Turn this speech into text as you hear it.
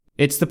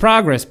It's the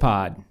Progress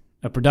Pod,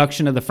 a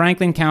production of the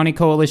Franklin County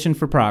Coalition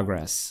for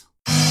Progress.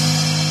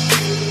 I'm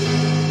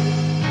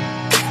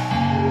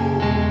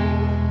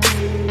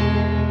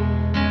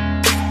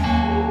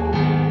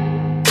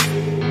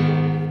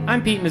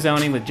Pete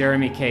Mazzoni with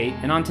Jeremy Cate,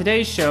 and on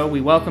today's show,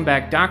 we welcome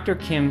back Dr.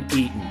 Kim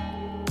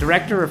Eaton,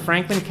 Director of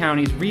Franklin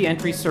County's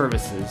Reentry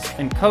Services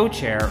and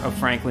co-chair of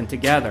Franklin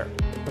Together,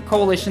 a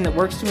coalition that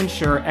works to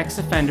ensure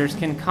ex-offenders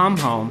can come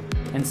home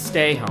and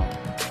stay home.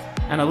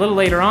 And a little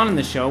later on in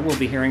the show, we'll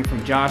be hearing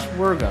from Josh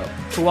Wergo,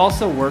 who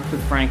also worked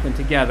with Franklin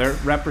Together,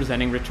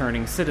 representing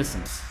returning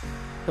citizens.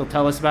 He'll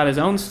tell us about his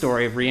own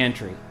story of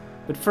reentry.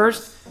 But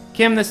first,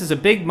 Kim, this is a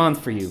big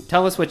month for you.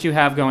 Tell us what you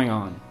have going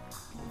on.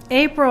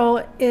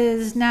 April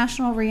is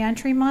National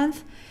Reentry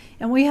Month,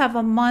 and we have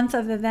a month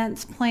of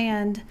events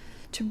planned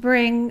to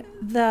bring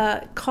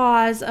the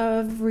cause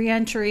of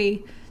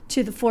reentry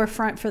to the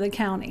forefront for the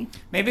county.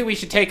 Maybe we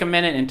should take a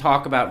minute and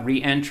talk about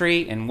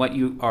reentry and what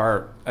you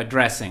are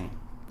addressing.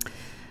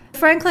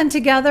 Franklin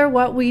Together,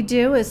 what we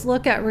do is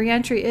look at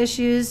reentry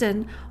issues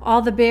and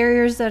all the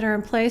barriers that are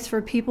in place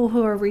for people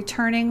who are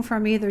returning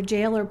from either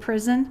jail or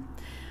prison.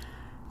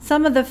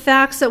 Some of the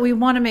facts that we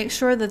want to make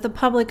sure that the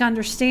public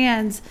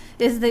understands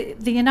is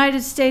that the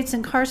United States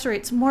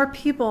incarcerates more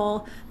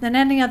people than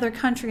any other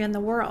country in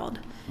the world.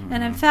 Mm-hmm.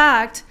 And in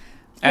fact,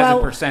 as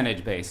a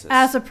percentage basis.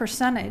 As a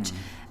percentage.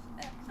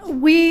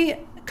 Mm-hmm. We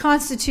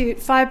constitute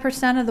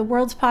 5% of the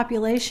world's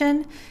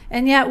population,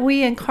 and yet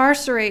we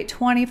incarcerate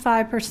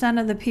 25%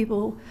 of the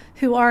people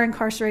who are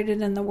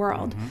incarcerated in the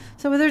world. Mm-hmm.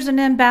 So there's an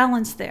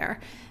imbalance there.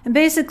 And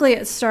basically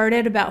it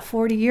started about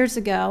 40 years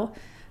ago.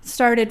 It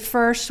started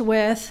first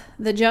with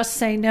the Just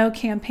Say No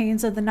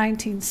campaigns of the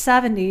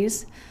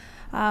 1970s,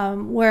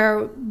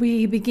 where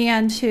we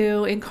began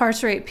to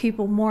incarcerate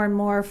people more and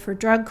more for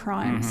drug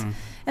crimes. Mm-hmm.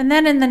 And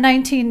then in the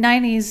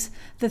 1990s,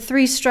 the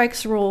 3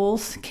 strikes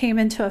rules came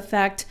into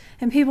effect,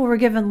 and people were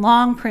given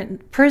long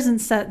prison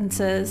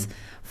sentences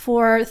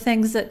for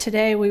things that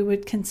today we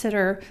would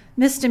consider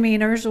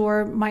misdemeanors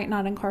or might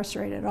not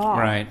incarcerate at all.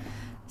 Right.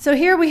 So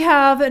here we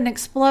have an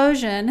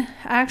explosion,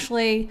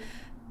 actually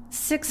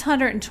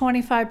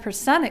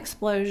 625%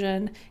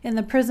 explosion in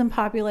the prison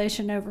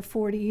population over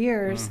 40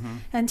 years. Mm-hmm.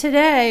 And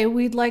today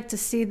we'd like to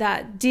see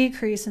that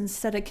decrease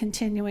instead of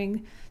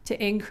continuing to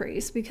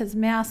increase, because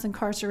mass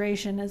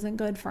incarceration isn't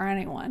good for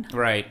anyone.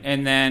 Right.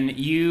 And then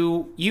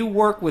you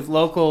work with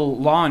local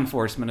law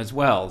enforcement as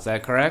well, is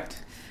that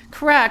correct?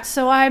 Correct.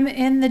 So I'm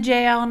in the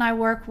jail and I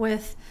work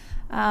with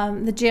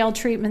the jail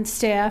treatment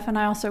staff, and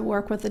I also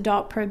work with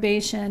adult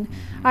probation.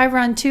 Mm-hmm. I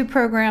run 2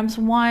 programs,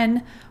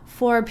 one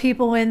for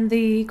people in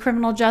the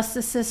criminal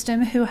justice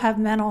system who have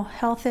mental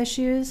health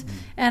issues,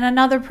 and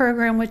another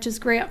program which is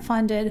grant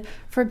funded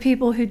for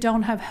people who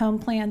don't have home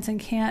plans and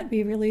can't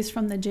be released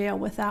from the jail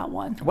without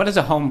one. What is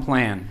a home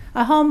plan?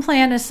 A home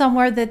plan is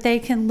somewhere that they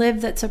can live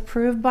that's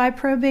approved by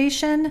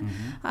probation,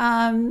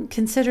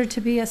 considered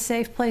to be a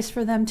safe place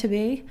for them to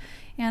be.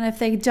 And if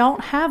they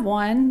don't have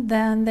one,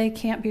 then they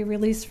can't be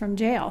released from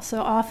jail.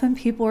 So often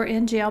people are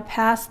in jail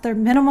past their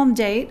minimum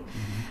date,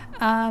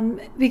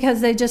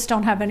 because they just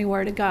don't have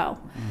anywhere to go.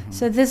 Mm-hmm.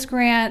 So this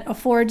grant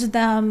affords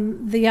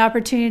them the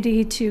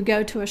opportunity to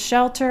go to a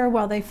shelter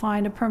while they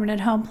find a permanent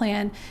home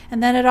plan,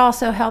 and then it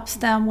also helps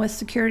them with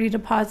security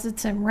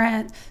deposits and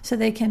rent so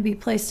they can be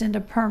placed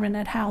into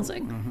permanent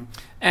housing. Mm-hmm.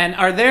 And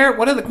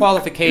what are the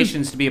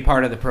qualifications to be a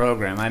part of the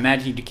program? I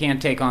imagine you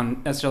can't take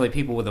on necessarily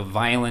people with a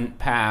violent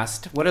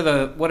past. What are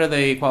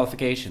the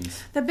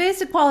qualifications? The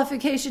basic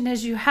qualification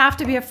is you have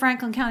to be a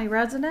Franklin County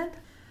resident.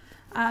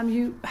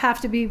 You have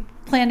to be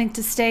planning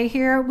to stay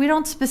here. We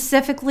don't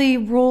specifically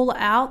rule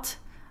out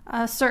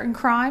certain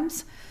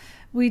crimes.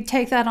 We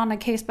take that on a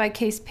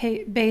case-by-case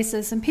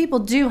basis, and people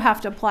do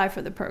have to apply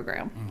for the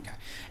program. Okay.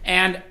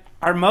 And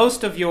are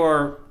most of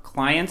your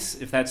clients,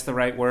 if that's the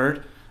right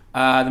word,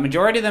 the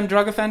majority of them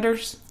drug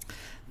offenders?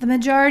 The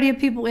majority of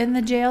people in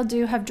the jail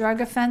do have drug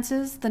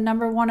offenses. The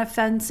number 1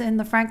 offense in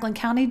the Franklin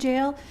County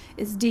Jail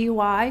is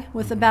DUI,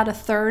 with about a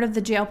third of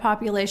the jail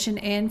population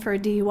in for a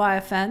DUI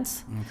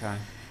offense. Okay.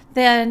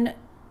 Then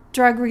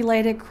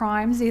drug-related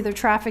crimes, either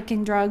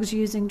trafficking drugs,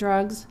 using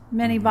drugs.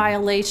 Many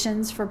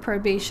violations for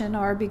probation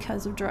are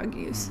because of drug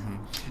use. Mm-hmm.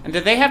 And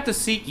do they have to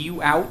seek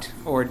you out,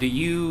 or do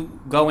you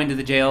go into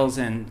the jails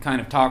and kind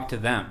of talk to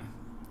them?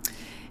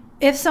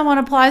 If someone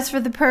applies for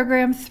the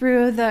program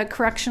through the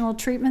correctional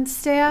treatment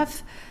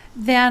staff,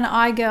 then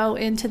I go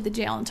into the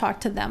jail and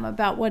talk to them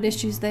about what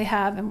issues they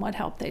have and what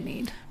help they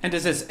need. And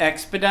does this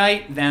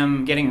expedite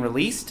them getting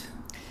released?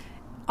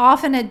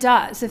 Often it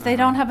does. If they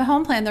don't have a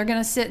home plan, they're going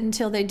to sit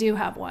until they do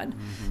have one.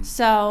 Mm-hmm.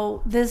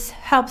 So this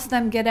helps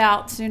them get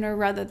out sooner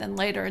rather than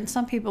later. And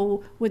some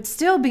people would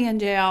still be in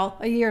jail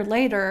a year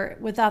later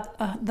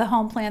without the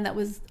home plan that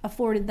was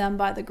afforded them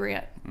by the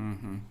grant.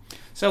 Mm-hmm.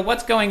 So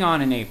what's going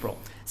on in April?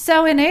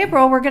 So in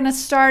April, we're going to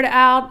start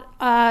out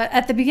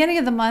at the beginning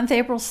of the month,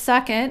 April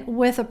 2nd,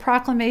 with a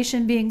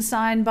proclamation being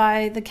signed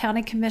by the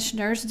county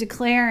commissioners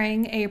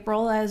declaring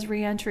April as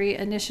Reentry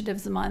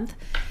Initiatives Month.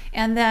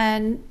 And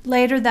then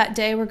later that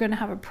day, we're going to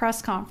have a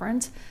press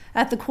conference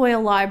at the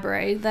Coyle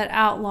Library that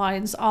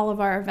outlines all of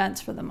our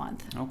events for the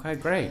month. Okay,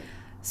 great.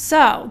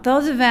 So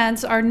those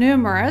events are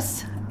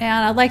numerous,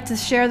 and I'd like to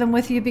share them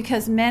with you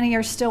because many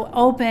are still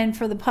open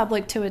for the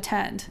public to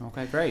attend.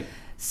 Okay, great.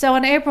 So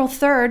on April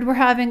 3rd, we're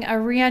having a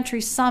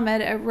reentry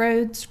summit at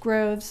Rhodes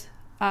Groves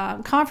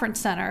Conference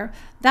Center.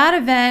 That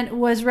event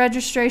was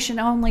registration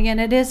only, and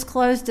it is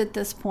closed at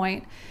this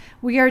point.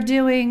 We are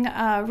doing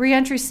a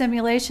reentry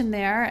simulation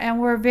there, and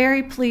we're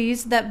very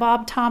pleased that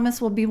Bob Thomas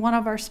will be one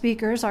of our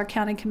speakers, our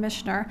county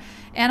commissioner,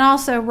 and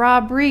also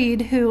Rob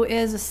Reed, who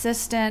is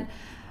assistant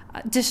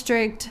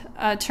district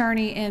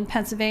attorney in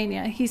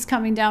Pennsylvania. He's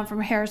coming down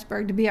from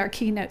Harrisburg to be our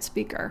keynote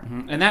speaker.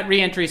 Mm-hmm. And that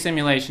reentry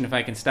simulation, if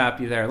I can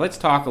stop you there, let's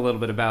talk a little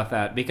bit about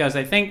that, because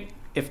I think,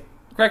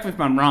 correct me if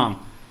I'm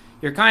wrong,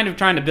 you're kind of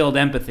trying to build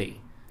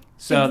empathy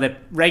so that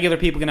regular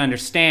people can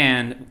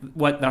understand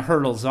what the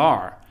hurdles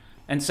are.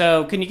 And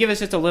so can you give us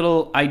just a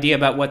little idea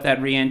about what that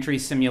reentry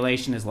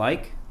simulation is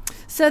like?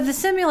 So the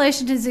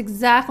simulation is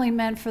exactly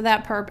meant for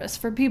that purpose,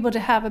 for people to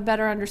have a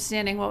better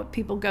understanding of what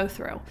people go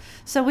through.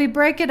 So we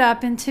break it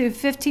up into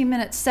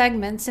 15-minute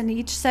segments, and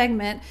each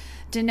segment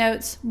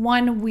denotes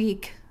 1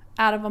 week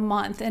out of a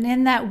month. And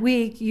in that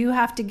week, you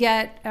have to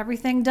get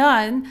everything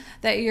done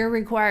that you're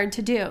required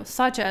to do,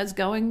 such as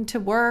going to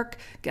work,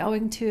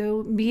 going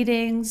to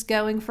meetings,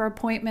 going for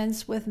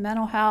appointments with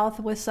mental health,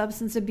 with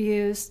substance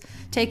abuse,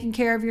 taking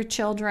care of your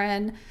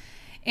children.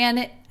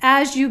 And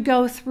as you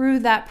go through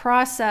that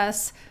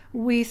process,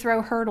 we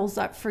throw hurdles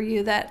up for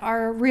you that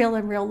are real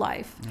in real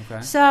life.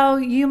 Okay. So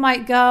you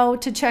might go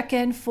to check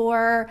in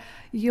for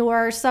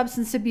your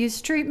substance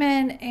abuse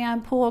treatment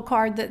and pull a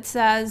card that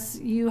says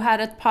you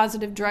had a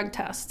positive drug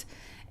test.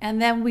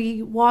 And then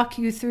we walk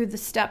you through the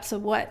steps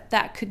of what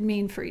that could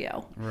mean for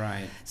you.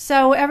 Right.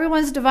 So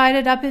everyone's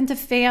divided up into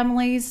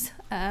families,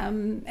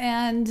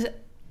 and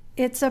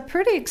it's a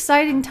pretty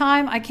exciting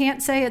time. I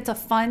can't say it's a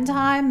fun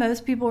time.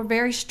 Most people are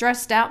very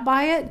stressed out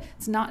by it.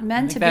 It's not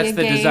meant to be a game.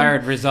 That's the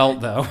desired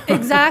result, though.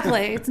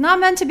 Exactly. It's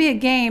not meant to be a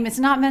game. It's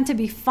not meant to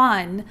be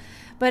fun.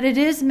 But it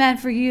is meant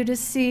for you to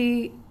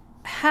see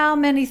how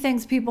many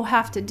things people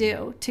have to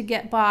do to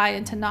get by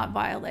and to not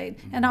violate.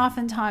 And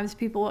oftentimes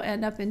people will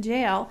end up in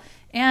jail.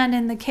 And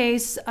in the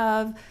case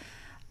of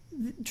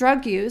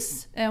drug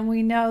use, and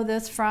we know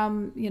this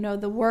from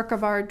the work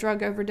of our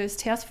drug overdose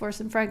task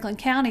force in Franklin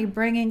County,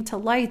 bringing to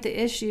light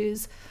the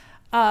issues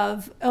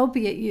of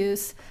opiate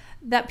use,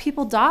 that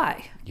people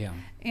die. Yeah.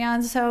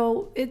 And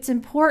so it's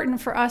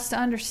important for us to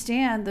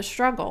understand the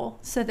struggle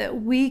so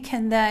that we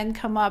can then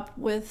come up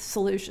with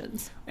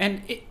solutions.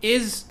 And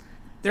is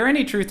there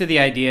any truth to the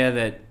idea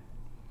that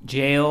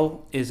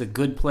jail is a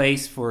good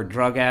place for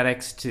drug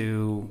addicts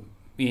to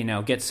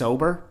get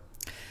sober?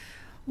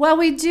 Well,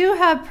 we do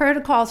have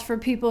protocols for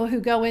people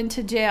who go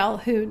into jail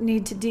who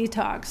need to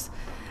detox.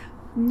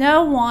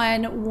 No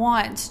one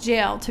wants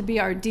jail to be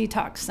our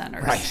detox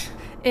centers. Right.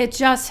 It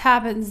just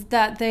happens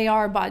that they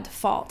are by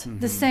default. Mm-hmm.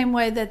 The same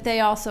way that they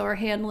also are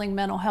handling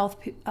mental health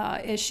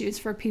issues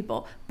for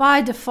people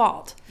by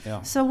default.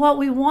 Yeah. So what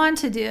we want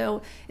to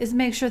do is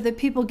make sure that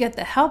people get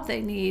the help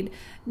they need,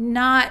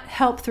 not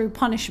help through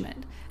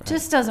punishment. Right.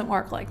 Just doesn't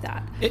work like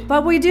that.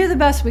 But we do the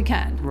best we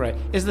can. Right.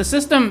 Is the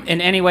system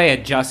in any way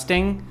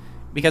adjusting?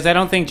 Because I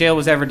don't think jail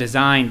was ever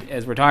designed,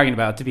 as we're talking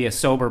about, to be a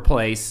sober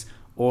place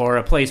or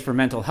a place for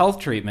mental health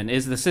treatment.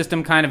 Is the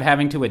system kind of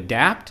having to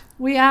adapt?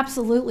 We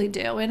absolutely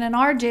do. And in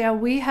our jail,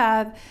 we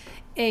have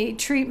a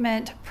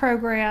treatment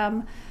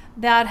program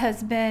that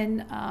has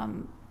been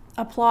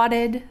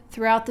applauded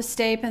throughout the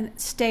state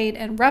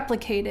and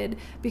replicated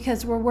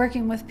because we're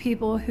working with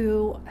people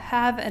who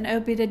have an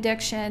opiate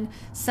addiction,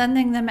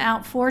 sending them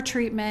out for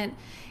treatment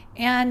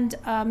and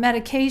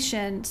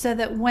medication so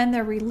that when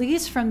they're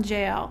released from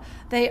jail,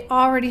 they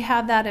already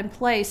have that in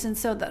place, and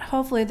so that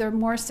hopefully they're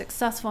more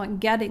successful in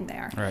getting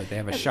there. Right, they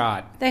have a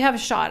shot. They have a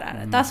shot at it.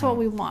 Mm-hmm. That's what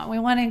we want. We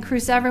want to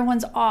increase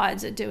everyone's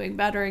odds at doing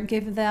better and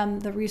give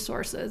them the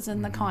resources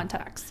and the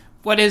context.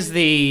 What is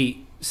the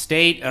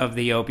state of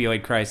the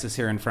opioid crisis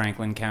here in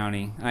Franklin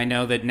County? I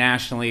know that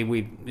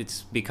nationally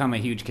it's become a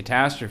huge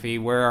catastrophe.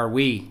 Where are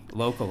we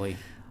locally?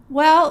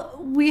 Well,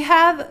 we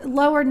have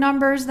lower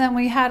numbers than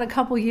we had a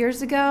couple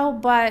years ago,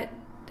 but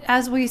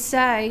as we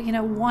say,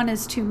 one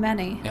is too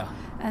many. Yeah.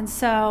 And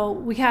so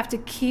we have to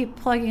keep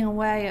plugging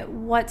away at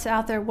what's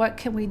out there, what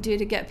can we do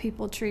to get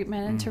people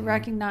treatment and to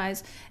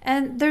recognize.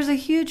 And there's a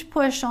huge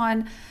push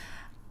on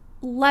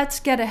let's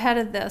get ahead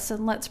of this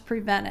and let's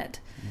prevent it.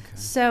 Okay.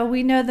 So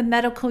we know the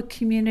medical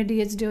community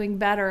is doing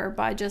better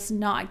by just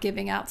not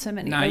giving out so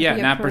many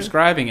not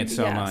prescribing it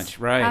so much.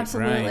 Right.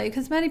 Absolutely,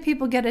 because many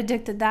people get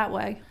addicted that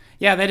way.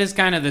 Yeah, that is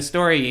kind of the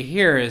story you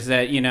hear is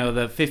that, the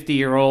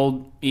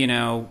 50-year-old,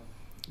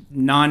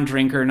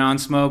 non-drinker,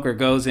 non-smoker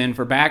goes in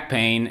for back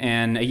pain,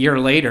 and a year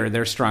later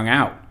they're strung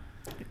out.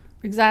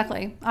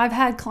 Exactly. I've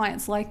had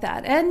clients like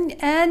that.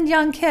 And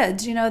young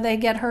kids, they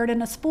get hurt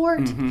in a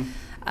sport.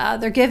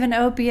 They're given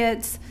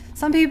opiates.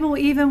 Some people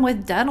even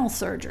with dental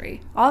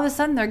surgery. All of a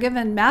sudden they're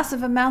given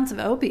massive amounts of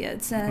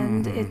opiates,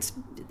 and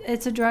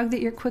it's a drug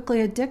that you're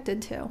quickly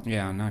addicted to.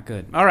 Yeah, not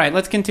good. All right,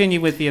 let's continue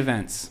with the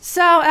events.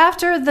 So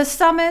after the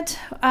summit,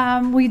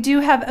 we do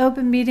have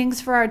open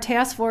meetings for our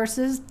task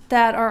forces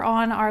that are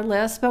on our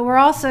list, but we're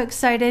also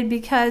excited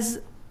because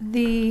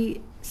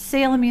the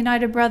Salem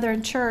United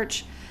Brethren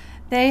Church,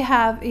 they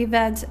have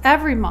events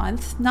every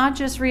month, not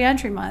just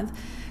Reentry Month,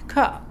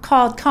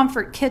 called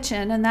Comfort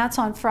Kitchen, and that's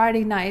on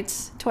Friday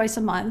nights, twice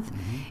a month.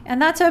 And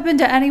that's open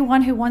to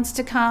anyone who wants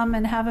to come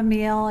and have a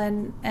meal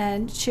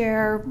and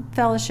share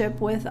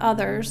fellowship with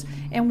others.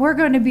 And we're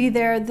going to be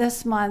there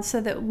this month so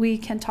that we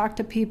can talk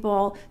to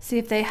people, see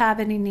if they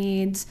have any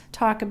needs,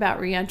 talk about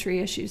reentry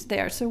issues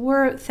there. So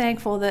we're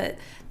thankful that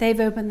they've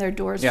opened their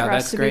doors for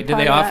us to be part of that. Yeah, that's great.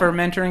 Do they offer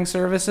mentoring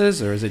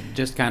services, or is it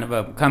just kind of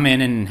a come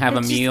in and have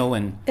a meal?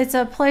 It's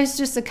a place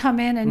just to come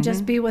in and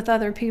just be with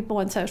other people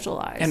and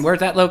socialize. And where's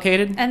that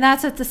located? And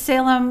that's at the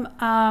Salem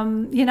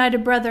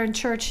United Brethren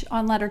Church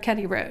on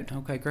Letterkenny Road.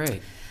 Okay,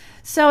 great.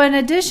 So in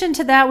addition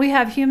to that, we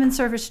have Human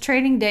Service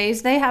Training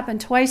Days. They happen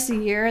twice a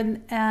year.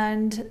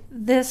 And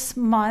this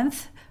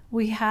month,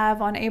 we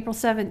have on April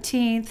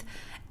 17th,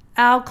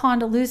 Al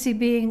Condalucci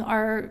being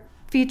our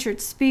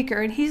featured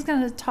speaker. And he's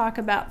going to talk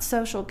about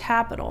social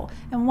capital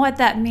and what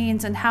that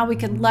means and how we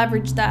can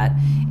leverage that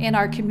in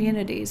our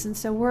communities. And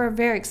so we're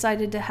very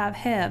excited to have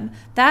him.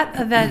 That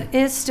event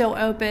is still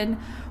open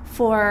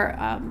for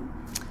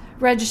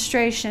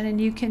registration, and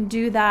you can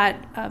do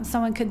that.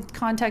 Someone could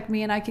contact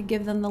me and I could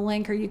give them the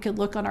link, or you could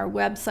look on our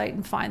website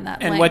and find that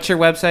link. And what's your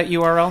website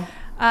URL?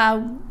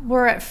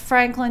 We're at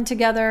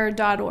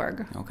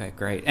franklintogether.org. Okay,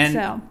 great.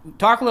 And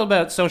talk a little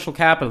about social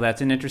capital.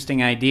 That's an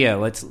interesting idea.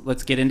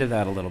 Let's get into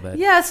that a little bit.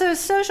 Yeah, so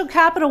social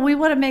capital, we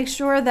want to make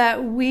sure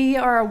that we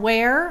are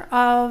aware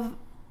of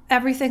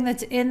everything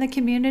that's in the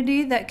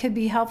community that could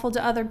be helpful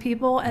to other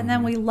people, and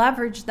then we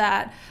leverage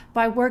that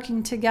by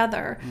working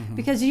together,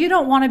 because you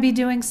don't want to be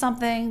doing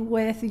something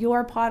with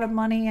your pot of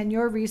money and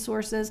your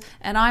resources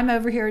and I'm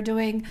over here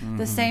doing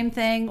the same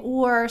thing,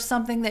 or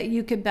something that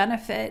you could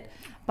benefit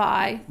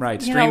by. Right,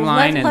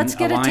 streamline and let's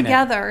get it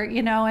together, it.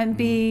 And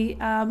be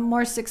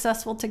more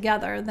successful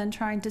together than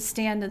trying to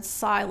stand in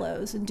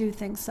silos and do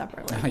things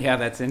separately. Oh, yeah,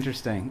 that's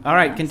interesting. All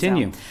right,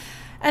 continue.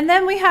 And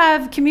then we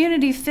have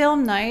Community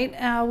Film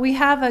Night. We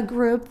have a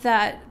group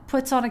that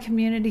puts on a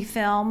community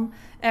film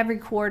every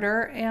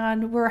quarter,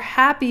 and we're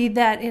happy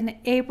that in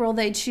April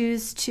they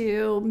choose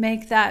to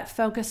make that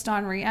focused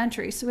on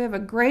reentry. So we have a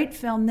great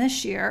film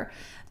this year,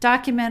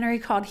 documentary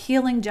called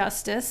Healing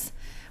Justice.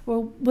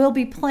 We'll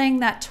be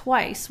playing that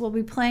twice. We'll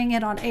be playing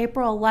it on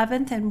April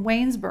 11th in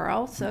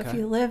Waynesboro. So if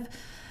you live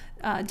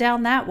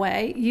down that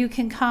way, you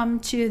can come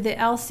to the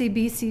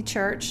LCBC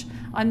Church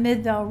on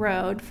Midvale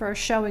Road for a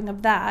showing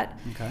of that.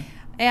 Okay.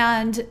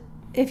 And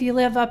if you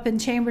live up in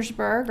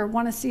Chambersburg or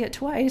want to see it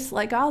twice,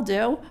 like I'll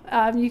do,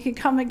 you can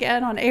come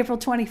again on April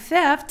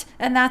 25th,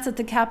 and that's at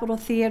the Capitol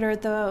Theater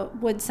at the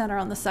Wood Center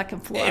on the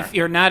second floor. If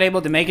you're not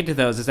able to make it to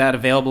those, is that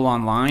available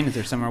online? Is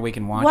there somewhere we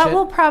can watch it? What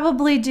we'll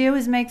probably do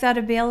is make that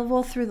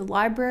available through the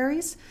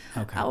libraries,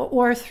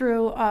 or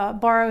through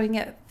borrowing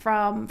it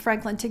from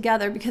Franklin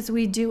Together, because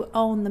we do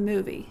own the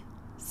movie.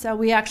 So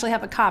we actually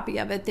have a copy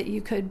of it that you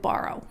could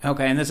borrow.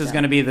 Okay, and this is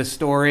going to be the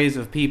stories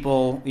of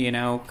people,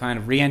 kind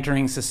of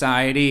re-entering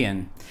society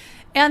and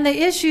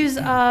the issues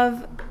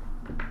of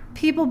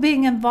people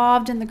being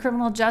involved in the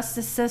criminal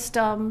justice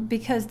system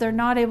because they're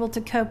not able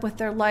to cope with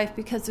their life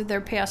because of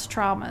their past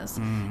traumas.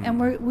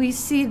 And we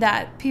see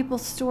that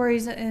people's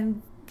stories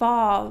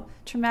involve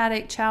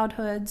traumatic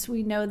childhoods.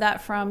 We know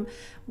that from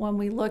when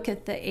we look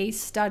at the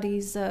ACE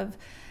studies of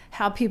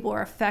how people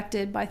are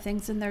affected by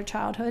things in their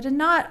childhood, and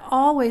not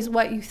always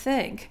what you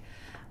think.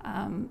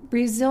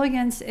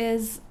 Resilience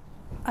is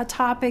a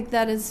topic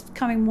that is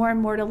coming more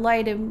and more to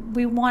light, and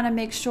we want to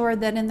make sure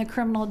that in the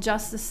criminal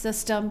justice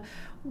system,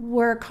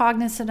 we're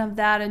cognizant of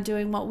that and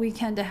doing what we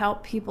can to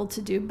help people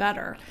to do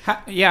better.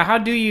 How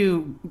do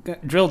you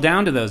drill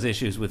down to those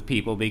issues with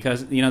people?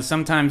 Because,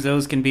 sometimes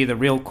those can be the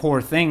real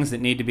core things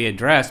that need to be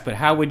addressed, but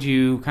how would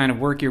you kind of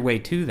work your way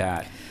to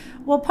that?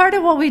 Well, part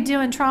of what we do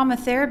in trauma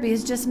therapy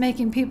is just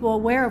making people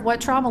aware of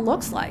what trauma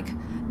looks like.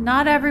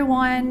 Not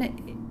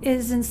everyone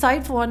is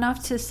insightful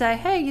enough to say,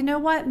 hey, you know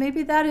what,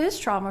 maybe that is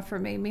trauma for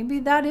me. Maybe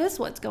that is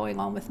what's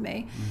going on with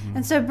me.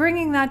 And so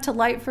bringing that to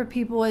light for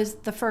people is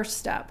the first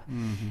step.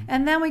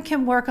 And then we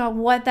can work on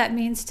what that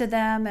means to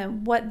them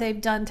and what they've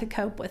done to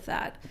cope with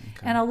that.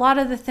 And a lot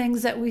of the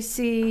things that we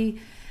see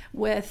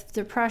with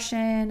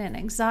depression and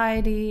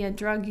anxiety and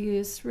drug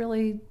use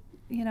really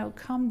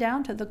come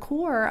down to the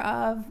core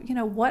of,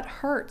 what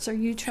hurts are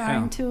you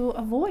trying to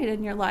avoid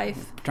in your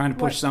life? Trying to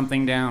push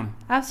something down.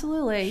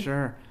 Absolutely.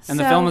 Sure. And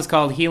the film is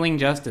called Healing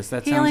Justice.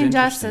 That sounds Healing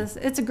interesting.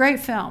 Justice. It's a great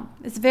film.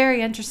 It's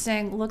very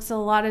interesting. Looks at a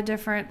lot of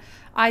different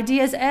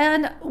ideas.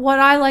 And what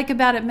I like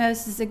about it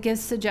most is it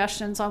gives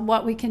suggestions on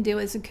what we can do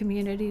as a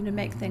community to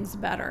make things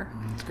better.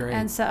 That's great.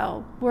 And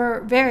so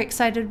we're very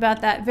excited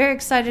about that. Very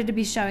excited to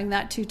be showing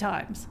that 2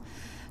 times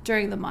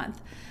during the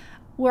month.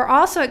 We're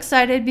also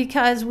excited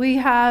because we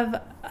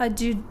have a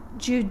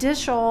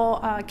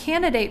judicial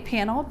candidate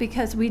panel,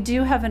 because we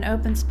do have an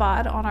open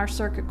spot on our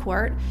circuit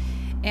court,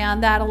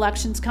 and that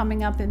election's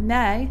coming up in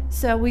May.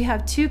 So we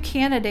have 2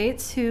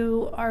 candidates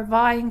who are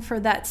vying for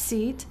that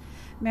seat,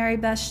 Mary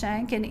Beth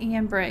Shank and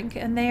Ian Brink,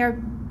 and they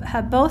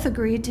have both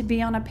agreed to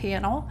be on a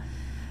panel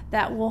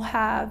that we'll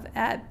have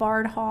at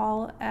Bard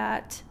Hall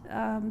at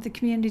the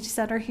Community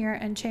Center here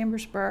in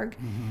Chambersburg.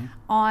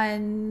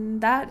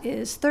 That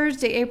is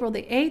Thursday, April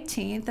the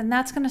 18th, and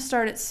that's going to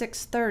start at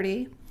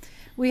 6:30.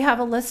 We have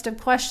a list of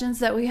questions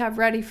that we have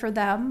ready for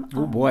them.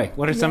 Oh boy,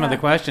 what are some of the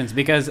questions?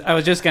 Because I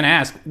was just going to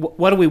ask,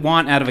 what do we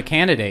want out of a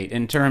candidate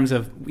in terms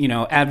of,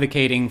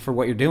 advocating for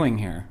what you're doing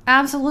here?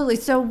 Absolutely.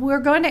 So we're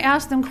going to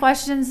ask them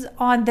questions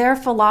on their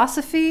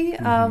philosophy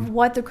of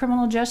what the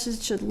criminal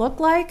justice should look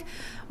like,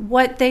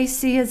 what they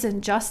see as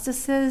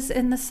injustices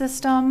in the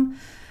system.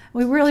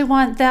 We really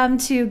want them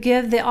to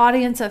give the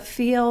audience a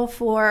feel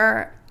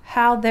for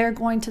how they're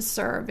going to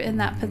serve in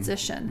that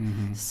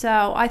position.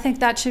 So I think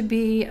that should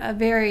be a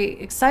very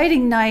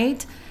exciting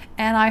night,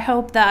 and I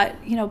hope that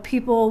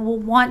people will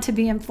want to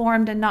be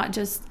informed and not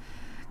just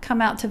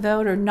come out to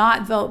vote or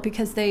not vote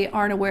because they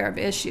aren't aware of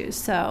issues.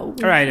 So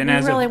we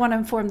really want to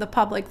inform the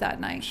public that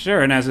night.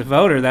 Sure, and as a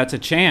voter, that's a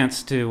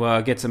chance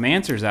to get some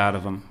answers out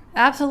of them.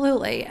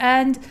 Absolutely.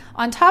 And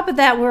on top of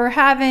that, we're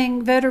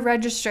having voter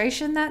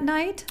registration that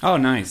night. Oh,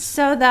 nice.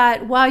 So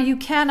that while you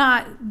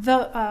cannot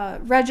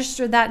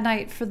register that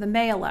night for the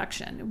May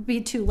election, it would be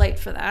too late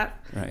for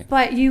that. Right.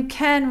 But you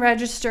can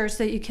register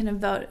so that you can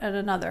vote at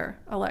another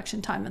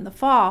election time in the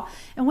fall.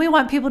 And we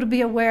want people to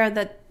be aware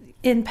that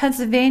in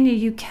Pennsylvania,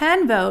 you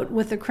can vote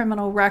with a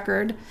criminal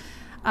record,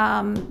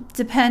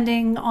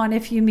 depending on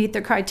if you meet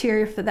the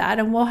criteria for that.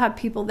 And we'll have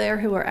people there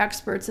who are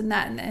experts in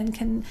that and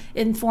can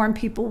inform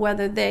people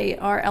whether they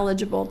are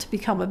eligible to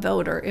become a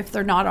voter if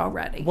they're not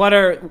already. What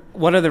are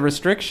the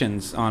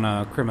restrictions on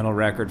a criminal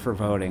record for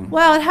voting?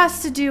 Well, it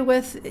has to do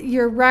with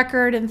your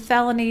record and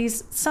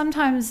felonies.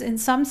 Sometimes in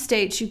some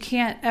states you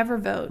can't ever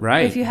vote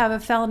if you have a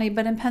felony,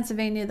 but in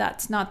Pennsylvania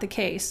that's not the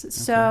case. Okay.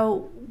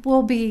 So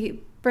we'll be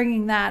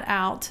bringing that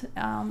out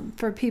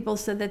for people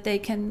so that they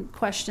can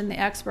question the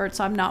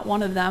experts. I'm not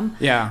one of them.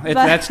 Yeah,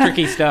 that's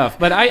tricky stuff.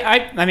 But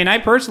I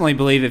personally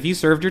believe if you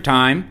served your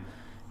time,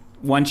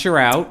 once you're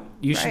out,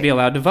 you should be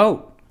allowed to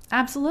vote.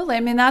 Absolutely.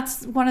 I mean,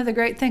 that's one of the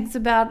great things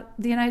about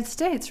the United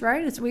States,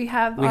 right? Is we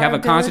have a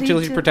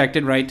constitutionally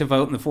protected right to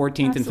vote in the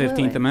 14th and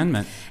 15th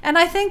Amendment. And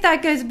I think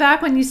that goes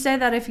back when you say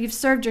that if you've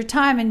served your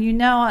time, and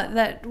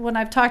that when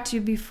I've talked to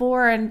you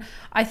before, and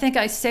I think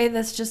I say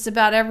this just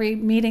about every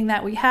meeting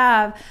that we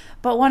have,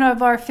 but one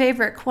of our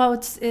favorite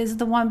quotes is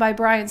the one by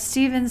Brian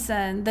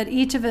Stevenson, that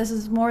each of us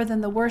is more than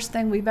the worst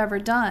thing we've ever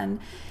done.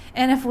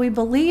 And if we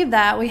believe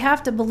that, we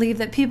have to believe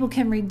that people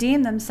can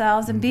redeem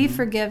themselves and be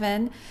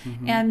forgiven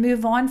and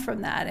move on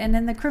from that. And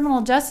in the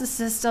criminal justice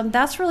system,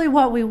 that's really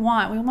what we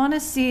want. We want to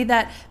see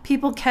that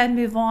people can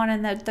move on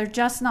and that they're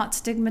just not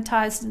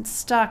stigmatized and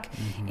stuck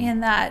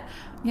in that,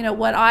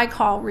 what I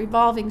call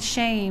revolving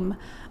shame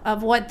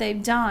of what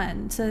they've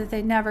done, so that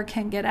they never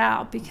can get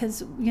out,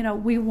 because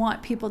we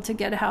want people to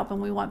get help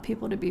and we want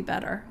people to be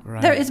better.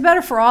 Right. It's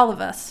better for all of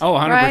us. Oh,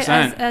 100%. Right?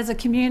 As a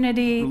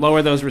community.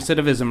 Lower those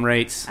recidivism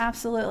rates.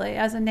 Absolutely,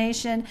 as a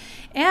nation.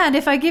 And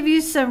if I give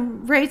you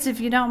some rates, if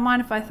you don't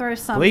mind if I throw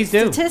some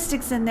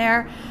statistics in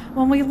there,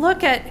 when we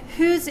look at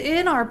who's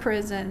in our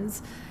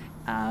prisons,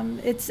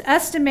 it's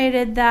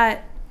estimated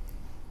that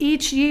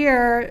each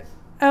year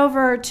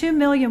over 2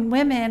 million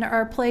women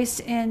are placed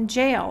in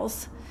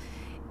jails.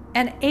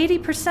 And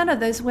 80%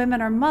 of those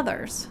women are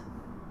mothers.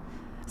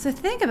 So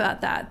think about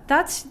that.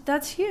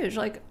 That's huge.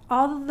 Like,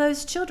 all of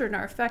those children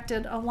are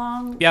affected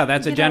along. Yeah,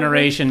 that's a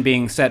generation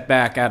being set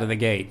back out of the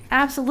gate.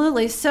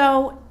 Absolutely.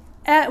 So,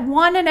 at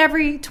 1 in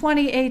every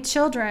 28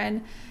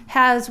 children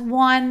has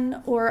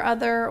one or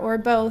other or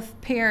both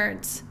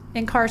parents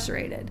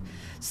incarcerated.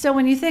 So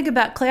when you think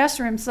about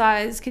classroom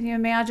size, can you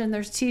imagine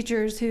there's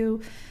teachers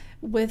who,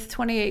 with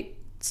 28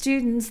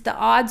 students, the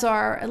odds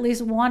are at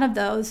least one of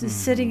those is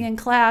sitting in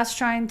class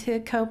trying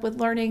to cope with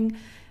learning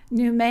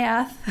new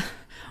math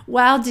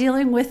while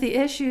dealing with the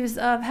issues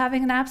of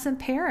having an absent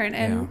parent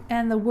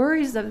and the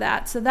worries of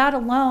that. So that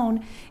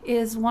alone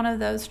is one of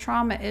those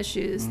trauma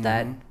issues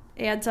that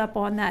adds up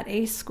on that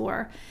ACE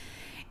score.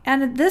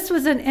 And this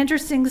was an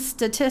interesting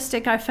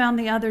statistic I found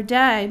the other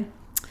day.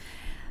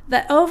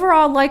 The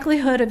overall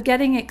likelihood of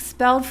getting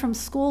expelled from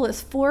school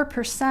is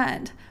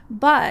 4%,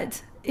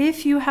 but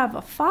if you have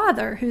a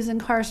father who's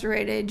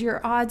incarcerated,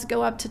 your odds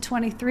go up to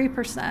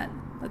 23%.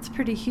 That's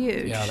pretty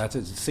huge. Yeah, that's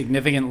a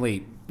significant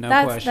leap.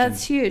 No question.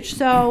 That's huge.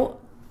 So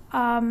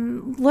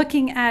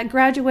looking at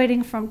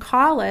graduating from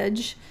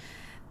college,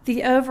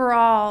 the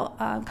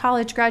overall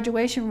college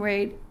graduation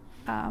rate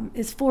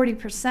is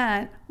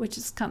 40%, which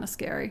is kind of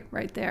scary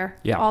right there.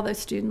 Yeah. All those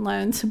student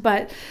loans.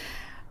 But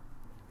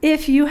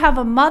if you have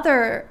a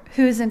mother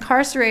who's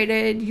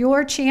incarcerated,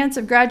 your chance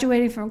of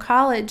graduating from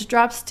college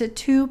drops to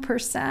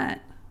 2%.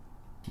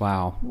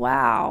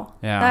 Wow.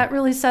 Yeah. That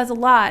really says a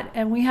lot.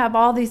 And we have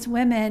all these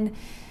women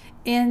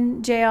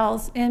in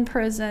jails, in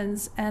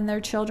prisons, and their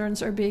children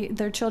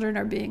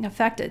are being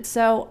affected.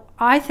 So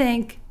I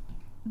think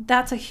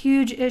that's a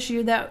huge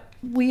issue that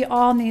we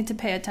all need to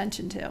pay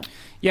attention to.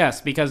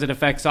 Yes, because it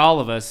affects all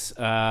of us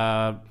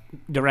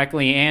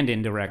directly and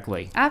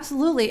indirectly.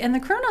 Absolutely. And the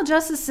criminal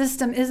justice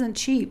system isn't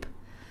cheap.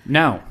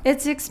 No.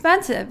 It's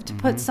expensive to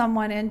put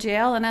someone in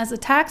jail. And as a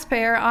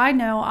taxpayer, I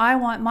know I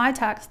want my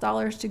tax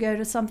dollars to go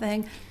to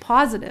something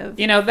positive.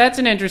 You know, that's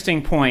an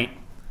interesting point.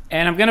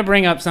 And I'm going to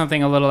bring up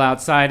something a little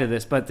outside of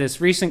this, but this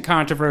recent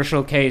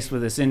controversial case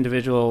with this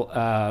individual,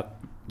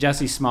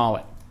 Jussie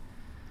Smollett,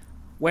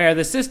 where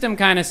the system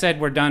kind of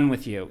said, we're done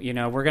with you. You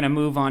know, we're going to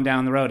move on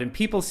down the road. And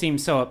people seem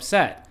so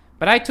upset.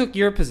 But I took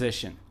your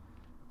position.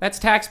 That's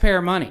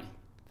taxpayer money.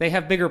 They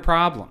have bigger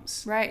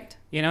problems. Right.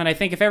 You know, and I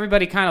think if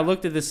everybody kind of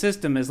looked at the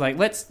system as like,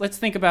 let's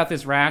think about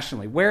this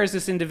rationally. Where is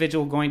this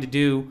individual going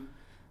to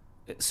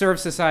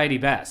serve society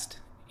best?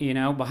 You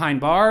know,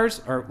 behind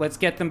bars, or let's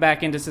get them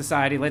back into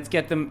society. Let's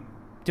get them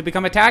to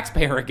become a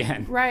taxpayer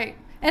again. Right.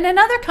 And in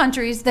other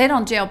countries, they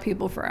don't jail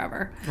people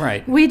forever.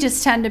 Right. We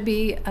just tend to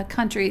be a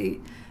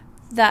country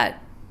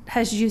that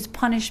has used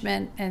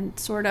punishment and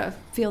sort of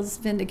feels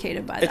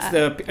vindicated by that.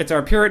 It's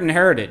our Puritan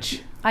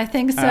heritage. I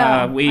think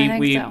so.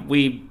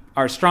 We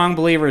are strong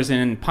believers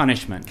in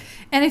punishment.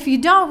 And if you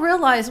don't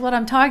realize what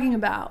I'm talking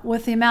about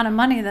with the amount of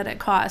money that it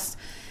costs,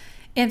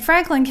 in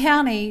Franklin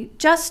County,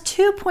 just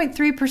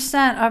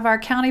 2.3% of our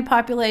county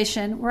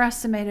population, we're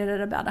estimated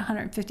at about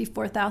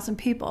 154,000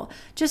 people.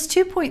 Just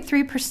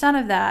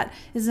 2.3% of that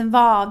is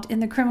involved in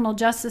the criminal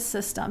justice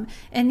system.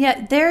 And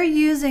yet they're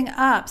using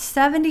up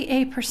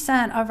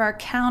 78% of our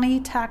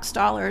county tax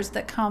dollars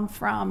that come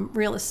from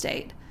real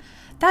estate.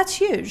 That's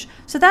huge.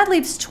 So that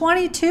leaves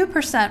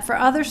 22% for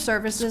other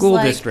services School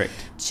like district.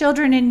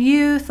 Children and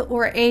youth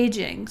or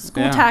aging.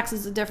 School tax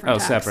is a different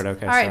tax. Separate.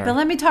 Okay, all right, sorry. but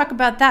let me talk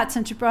about that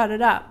since you brought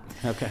it up.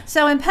 Okay.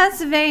 So in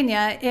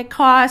Pennsylvania, it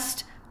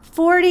cost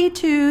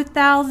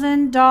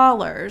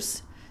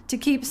 $42,000 to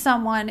keep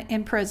someone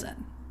in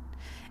prison.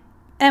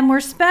 And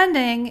we're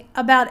spending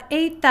about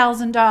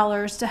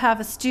 $8,000 to have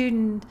a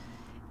student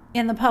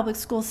in the public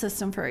school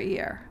system for a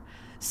year.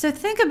 So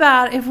think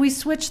about if we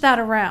switch that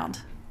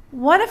around.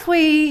 What if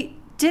we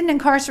didn't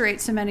incarcerate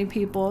so many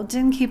people,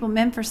 didn't keep them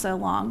in for so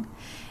long,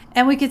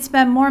 and we could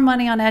spend more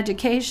money on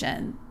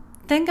education?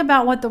 Think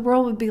about what the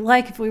world would be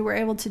like if we were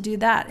able to do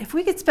that. If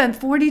we could spend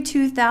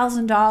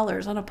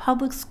 $42,000 on a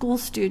public school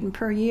student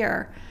per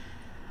year,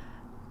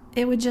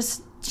 it would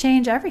just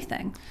change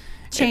everything.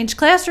 Change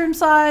classroom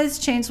size,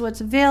 change what's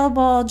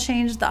available,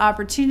 change the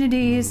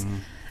opportunities.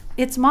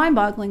 It's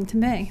mind-boggling to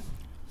me.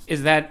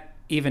 Is that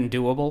even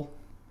doable?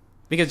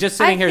 Because just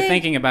sitting here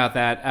thinking about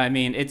that, I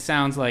mean, it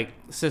sounds like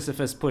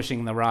Sisyphus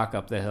pushing the rock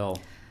up the hill.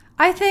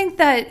 I think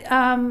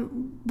that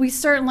we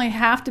certainly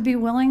have to be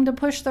willing to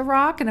push the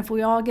rock, and if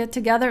we all get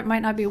together, it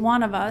might not be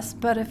one of us,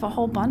 but if a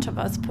whole bunch of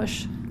us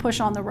push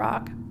on the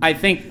rock. I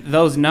think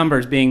those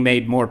numbers being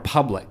made more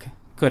public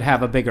could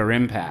have a bigger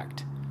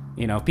impact.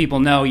 You know,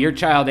 people know your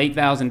child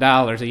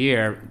 $8,000 a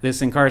year,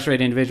 this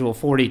incarcerated individual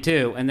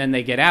 $42,000, and then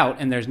they get out,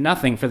 and there's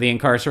nothing for the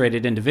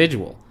incarcerated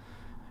individual.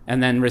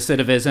 And then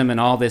recidivism and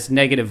all this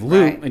negative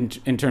loop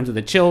in terms of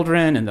the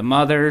children and the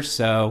mothers.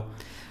 So,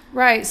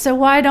 right. So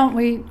why don't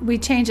we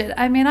change it?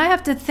 I mean, I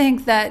have to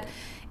think that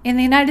in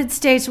the United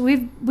States,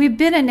 we've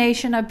been a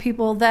nation of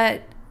people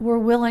that were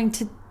willing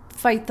to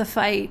fight the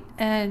fight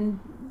and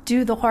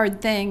do the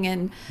hard thing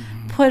and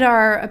put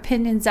our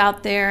opinions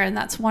out there. And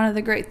that's one of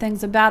the great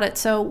things about it.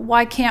 So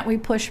why can't we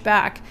push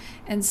back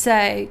and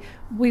say,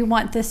 we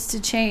want this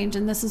to change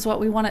and this is what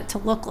we want it to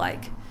look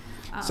like?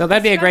 So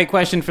that'd be a great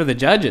question for the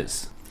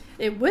judges.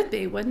 It would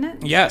be, wouldn't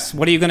it? Yes.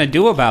 What are you going to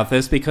do about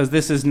this? Because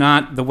this is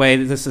not the way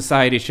that the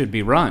society should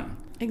be run.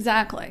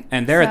 Exactly.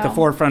 And they're at the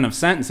forefront of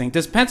sentencing.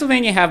 Does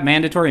Pennsylvania have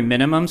mandatory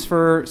minimums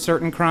for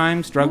certain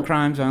crimes, drug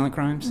crimes, violent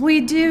crimes? We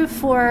do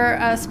for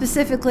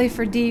specifically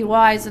for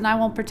DUIs, and I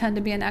won't pretend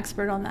to be an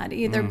expert on that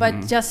either,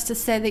 but just to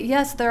say that,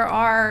 yes, there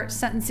are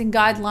sentencing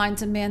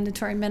guidelines and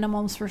mandatory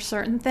minimums for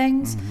certain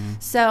things.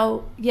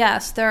 So,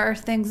 yes, there are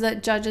things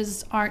that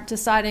judges aren't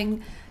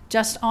deciding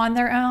just on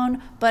their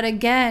own. But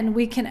again,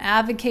 we can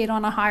advocate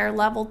on a higher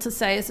level to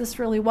say, is this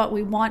really what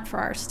we want for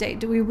our state?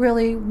 Do we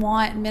really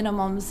want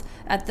minimums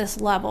at this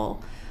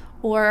level?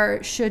 Or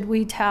should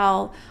we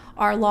tell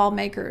our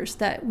lawmakers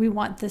that we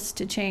want this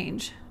to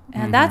change?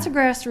 And that's a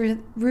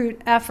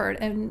grassroots effort,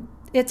 and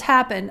it's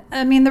happened.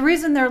 I mean, the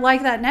reason they're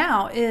like that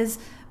now is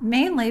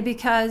mainly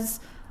because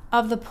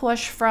of the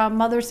push from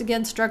Mothers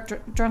Against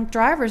Drunk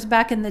Drivers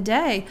back in the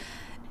day.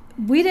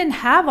 We didn't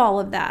have all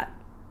of that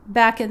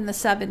back in the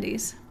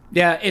 70s.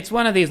 Yeah, it's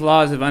one of these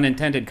laws of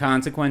unintended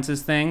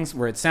consequences things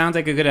where it sounds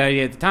like a good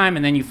idea at the time,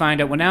 and then you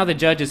find out, well, now the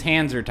judge's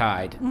hands are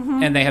tied,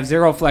 and they have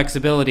zero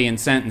flexibility in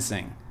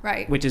sentencing.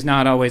 Right. Which is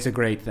not always a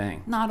great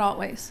thing. Not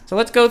always. So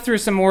let's go through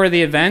some more of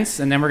the events,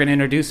 and then we're going to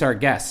introduce our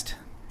guest.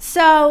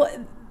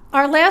 So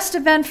our last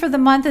event for the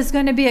month is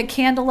going to be a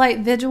candlelight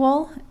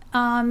vigil.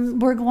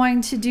 We're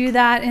going to do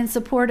that in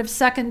support of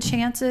Second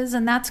Chances,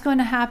 and that's going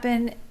to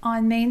happen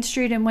on Main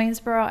Street in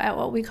Waynesboro at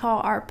what we call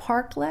our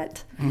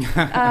parklet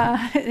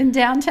in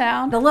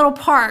downtown. The little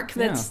park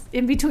that's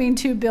in between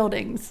two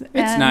buildings.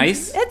 It's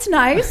nice. It's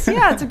nice.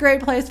 Yeah, it's a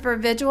great place for a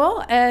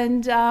vigil.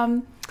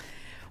 And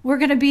we're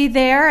going to be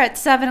there at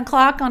 7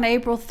 o'clock on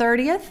April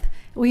 30th.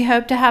 We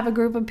hope to have a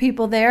group of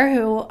people there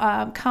who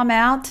come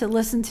out to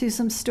listen to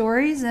some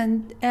stories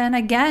and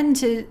again,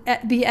 to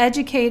be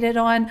educated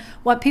on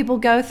what people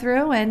go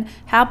through and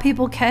how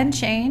people can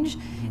change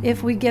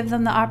if we give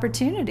them the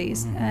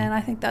opportunities. And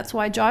I think that's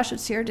why Josh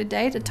is here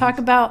today, to talk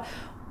about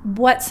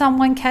what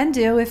someone can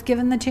do if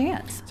given the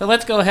chance. So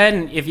let's go ahead,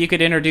 and if you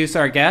could introduce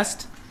our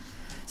guest.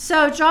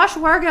 So Josh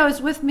Wargo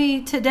is with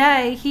me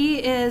today.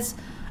 He is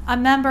a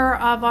member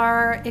of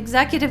our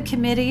executive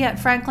committee at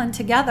Franklin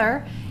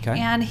Together,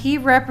 and he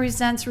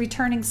represents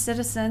returning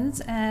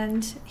citizens,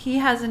 and he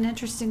has an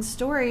interesting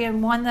story,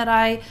 and one that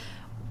I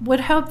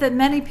would hope that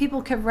many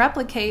people could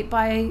replicate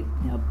by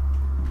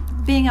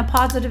being a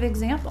positive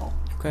example.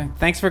 Okay.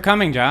 Thanks for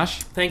coming,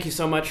 Josh. Thank you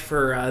so much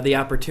for the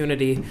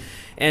opportunity.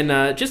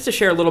 And just to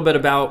share a little bit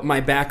about my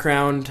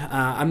background,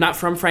 I'm not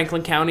from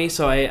Franklin County,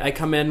 so I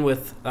come in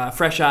with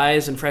fresh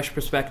eyes and fresh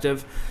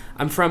perspective.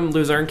 I'm from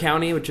Luzerne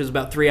County, which is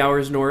about 3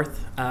 hours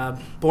north,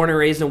 born and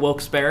raised in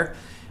Wilkes-Barre,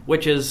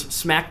 which is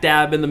smack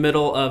dab in the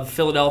middle of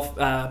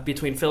Philadelphia,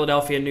 between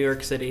Philadelphia and New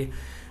York City.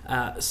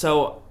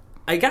 So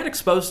I got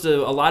exposed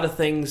to a lot of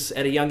things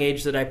at a young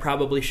age that I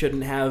probably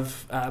shouldn't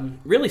have,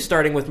 really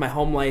starting with my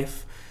home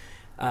life.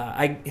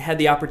 I had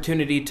the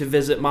opportunity to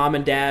visit mom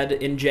and dad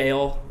in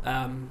jail.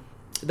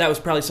 That was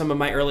probably some of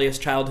my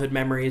earliest childhood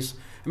memories.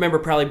 I remember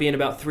probably being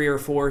about 3 or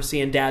 4,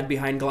 seeing dad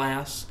behind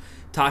glass,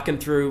 talking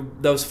through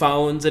those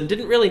phones, and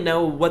didn't really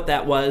know what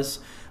that was.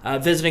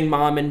 Visiting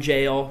mom in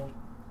jail,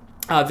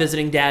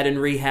 visiting dad in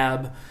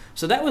rehab.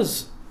 So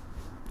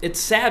it's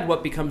sad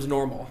what becomes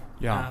normal.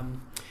 Yeah.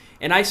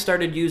 And I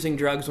started using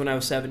drugs when I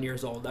was 7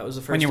 years old. That was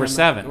the first time. When you were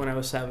 7? When I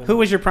was 7. Who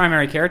was your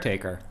primary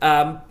caretaker?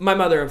 My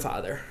mother and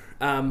father.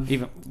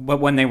 Even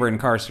when they were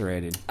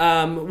incarcerated?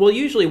 Well,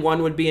 usually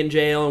one would be in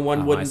jail and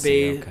one wouldn't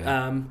be.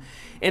 Okay.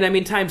 And I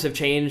mean, times have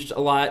changed a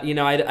lot.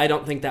 I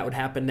don't think that would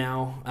happen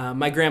now.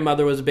 My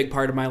grandmother was a big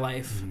part of my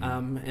life,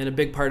 and a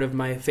big part of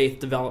my faith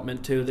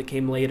development too, that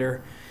came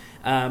later.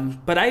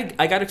 But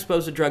I got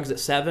exposed to drugs at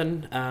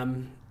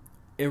 7.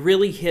 It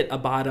really hit a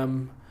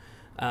bottom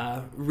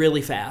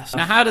really fast.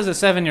 Now, how does a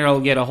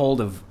 7-year-old get a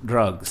hold of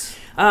drugs?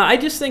 I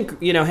just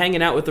think,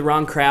 hanging out with the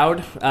wrong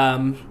crowd,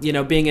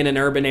 being in an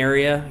urban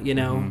area,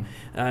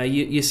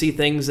 you see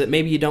things that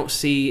maybe you don't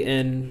see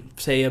in,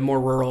 say, a more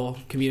rural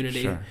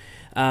community. Sure.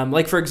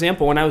 Like, for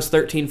example, when I was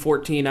 13,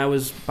 14, I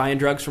was buying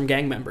drugs from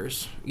gang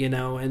members,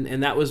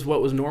 and that was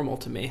what was normal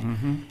to me.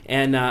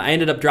 And I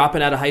ended up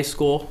dropping out of high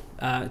school.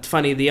 It's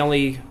funny, the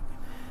only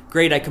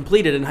grade I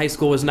completed in high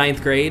school was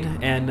 9th grade,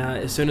 and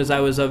as soon as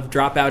I was of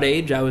dropout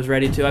age, I was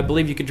ready to. I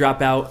believe you could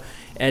drop out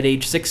at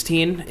age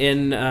 16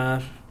 in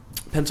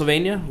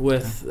Pennsylvania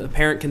with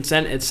parent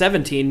consent. At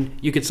 17,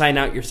 you could sign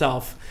out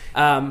yourself.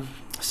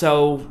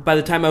 So by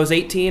the time I was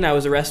 18, I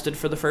was arrested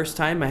for the first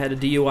time. I had a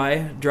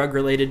DUI,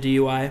 drug-related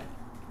DUI,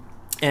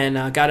 and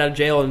got out of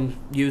jail and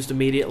used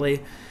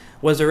immediately.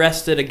 Was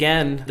arrested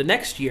again the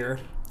next year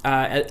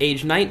at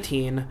age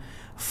 19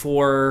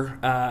 for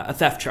a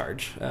theft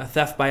charge,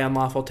 theft by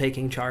unlawful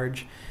taking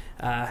charge,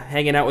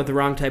 hanging out with the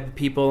wrong type of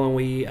people, and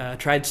we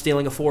tried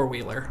stealing a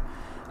four-wheeler.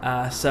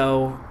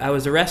 So I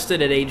was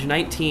arrested at age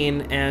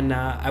 19, and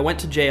I went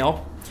to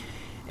jail.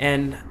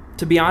 And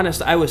to be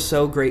honest, I was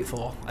so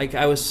grateful.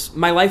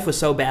 My life was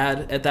so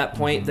bad at that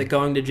point that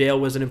going to jail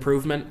was an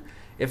improvement.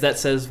 If that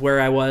says where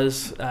I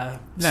was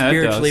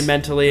spiritually,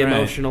 mentally, right.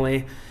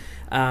 Emotionally.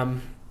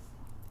 And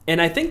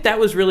I think that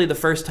was really the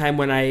first time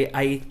when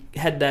I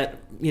had that,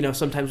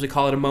 sometimes we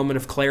call it a moment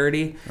of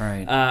clarity,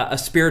 right. A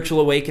spiritual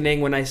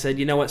awakening when I said,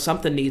 you know what,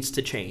 something needs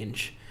to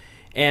change.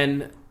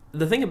 And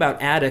the thing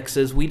about addicts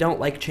is we don't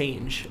like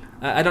change.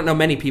 I don't know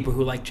many people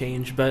who like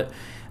change, but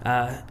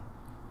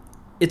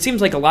it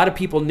seems like a lot of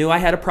people knew I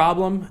had a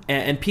problem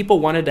and people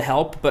wanted to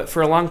help, but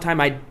for a long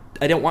time I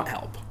didn't want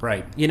help.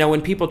 Right.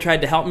 When people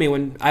tried to help me,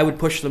 when I would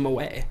push them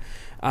away.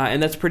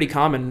 And that's pretty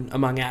common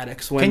among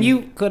addicts.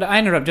 Could I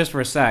interrupt just for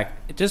a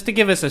sec? Just to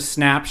give us a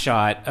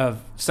snapshot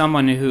of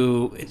someone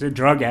who is a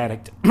drug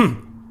addict.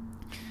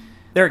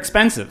 They're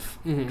expensive.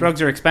 Mm-hmm.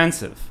 Drugs are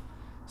expensive.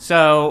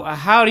 So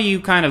how do you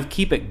kind of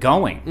keep it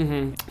going?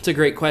 Mm-hmm. It's a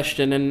great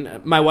question.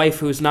 And my wife,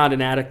 who's not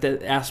an addict,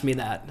 asked me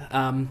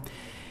that.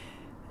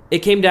 It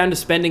came down to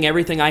spending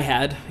everything I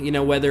had,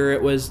 whether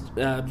it was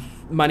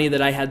money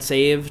that I had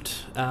saved,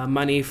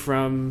 money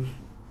from,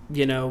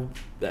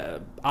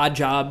 odd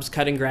jobs,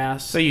 cutting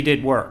grass. So you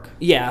did work.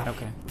 Yeah.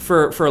 Okay.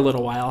 For a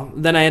little while.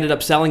 Then I ended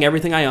up selling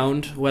everything I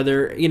owned,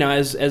 whether,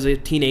 as a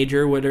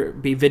teenager, whether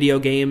it be video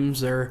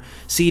games or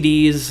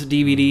CDs,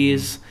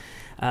 DVDs.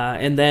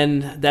 And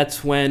then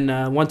that's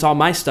when, once all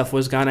my stuff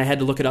was gone, I had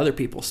to look at other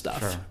people's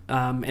stuff. Sure.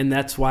 And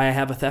that's why I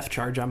have a theft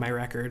charge on my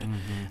record.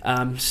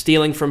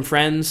 Stealing from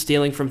friends,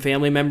 stealing from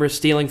family members,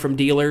 stealing from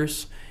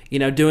dealers,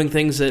 doing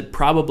things that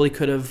probably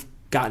could have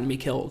gotten me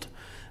killed.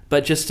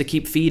 But just to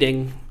keep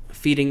feeding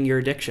your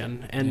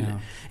addiction.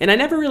 And I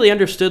never really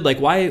understood, like,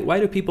 why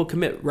do people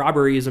commit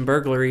robberies and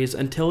burglaries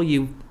until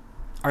you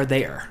are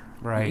there?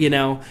 Right.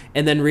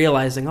 And then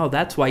realizing,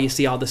 that's why you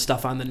see all this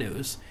stuff on the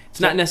news. It's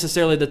not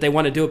necessarily that they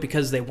want to do it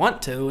because they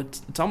want to.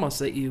 It's almost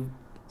that you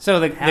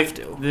have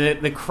to.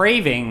 The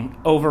craving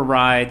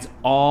overrides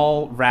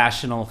all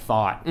rational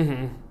thought.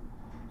 Mm-hmm.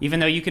 Even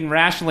though you can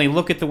rationally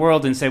look at the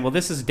world and say, well,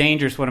 this is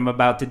dangerous what I'm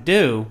about to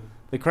do,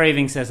 the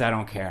craving says, I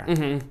don't care.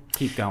 Mm-hmm.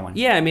 Keep going.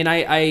 Yeah, I mean,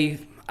 I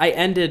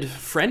ended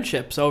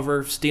friendships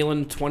over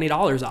stealing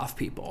 $20 off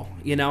people.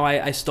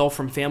 I stole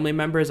from family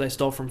members. I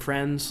stole from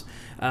friends.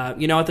 At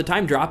the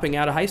time, dropping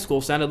out of high school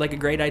sounded like a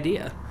great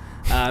idea.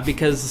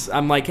 Because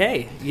I'm like,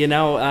 hey,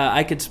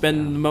 I could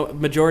spend the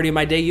majority of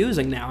my day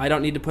using now. I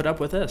don't need to put up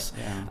with this.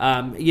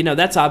 Yeah.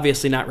 That's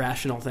obviously not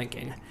rational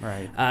thinking.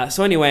 Right.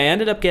 So anyway, I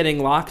ended up getting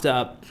locked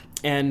up,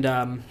 and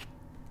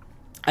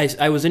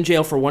I was in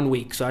jail for 1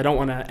 week, so I don't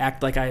want to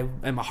act like I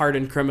am a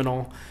hardened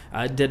criminal,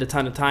 did a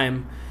ton of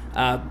time.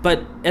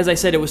 But as I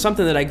said, it was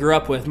something that I grew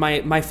up with.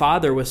 My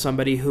father was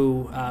somebody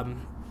who...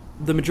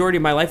 the majority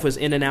of my life was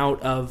in and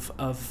out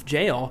of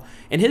jail,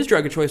 and his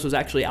drug of choice was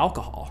actually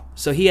alcohol.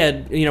 So he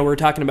had, we were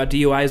talking about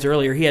DUIs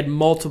earlier, he had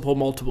multiple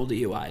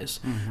DUIs.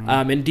 Mm-hmm.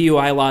 And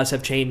DUI laws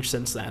have changed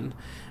since then.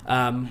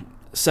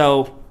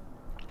 So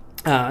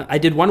I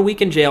did 1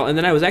 week in jail, and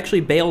then I was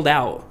actually bailed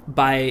out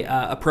by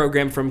a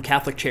program from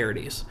Catholic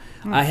Charities.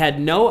 I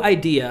had no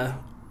idea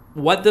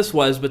what this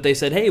was, but they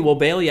said, hey, we'll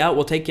bail you out,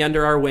 we'll take you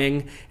under our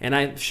wing,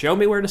 and show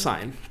me where to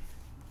sign.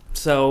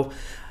 So...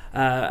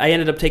 I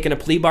ended up taking a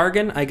plea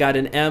bargain. I got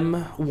an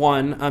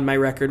M1 on my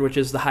record, which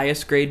is the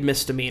highest grade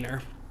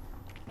misdemeanor.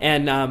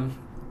 And,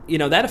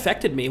 that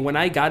affected me. When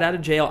I got out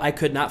of jail, I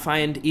could not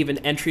find even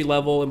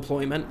entry-level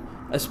employment,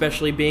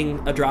 especially being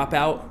a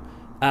dropout.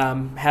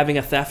 Having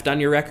a theft on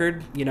your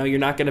record, you're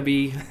not going to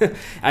be...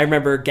 I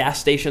remember gas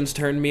stations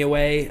turned me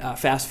away,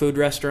 fast food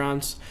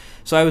restaurants.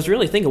 So I was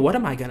really thinking, what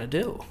am I going to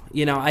do?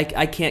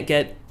 I can't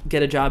get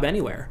a job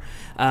anywhere.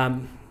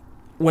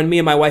 When me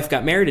and my wife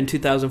got married in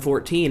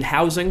 2014,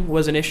 housing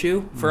was an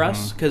issue for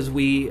us because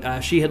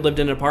she had lived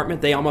in an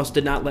apartment. They almost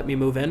did not let me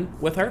move in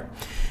with her.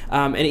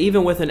 And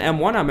even with an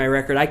M1 on my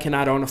record, I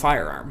cannot own a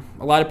firearm.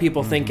 A lot of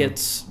people think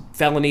it's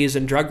felonies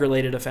and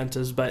drug-related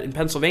offenses, but in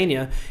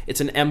Pennsylvania,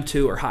 it's an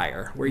M2 or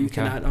higher where you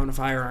cannot own a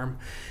firearm.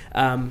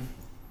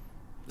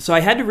 So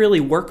I had to really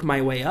work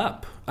my way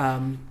up.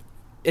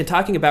 In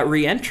talking about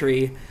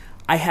re-entry,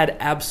 I had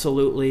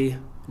absolutely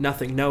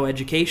nothing. No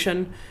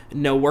education,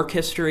 no work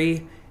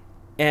history.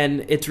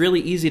 And it's really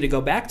easy to go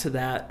back to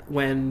that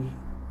when...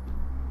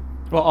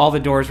 Well, all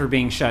the doors were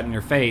being shut in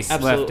your face,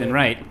 Absolutely. Left and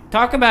right.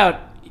 Talk about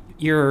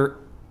your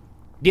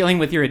dealing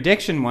with your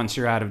addiction once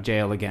you're out of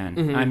jail again.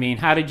 Mm-hmm. I mean,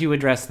 how did you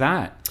address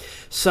that?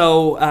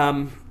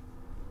 So,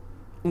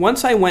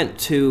 once I went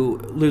to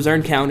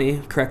Luzerne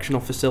County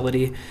Correctional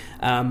Facility,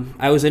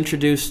 I was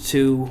introduced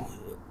to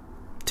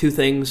two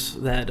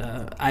things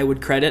that I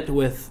would credit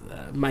with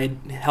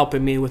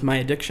helping me with my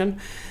addiction.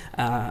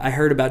 I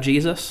heard about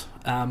Jesus.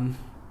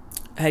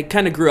 I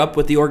kind of grew up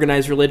with the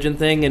organized religion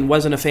thing and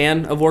wasn't a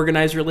fan of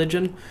organized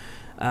religion.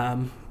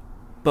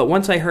 But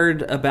once I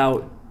heard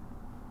about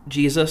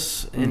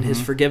Jesus and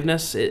his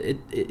forgiveness,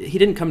 he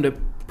didn't come to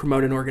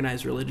promote an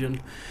organized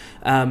religion.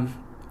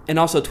 And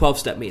also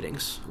 12-step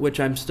meetings, which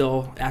I'm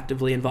still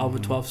actively involved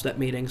with 12-step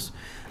meetings.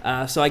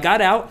 So I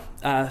got out,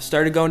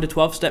 started going to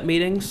 12-step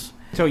meetings.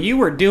 So you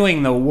were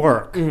doing the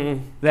work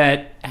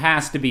that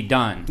has to be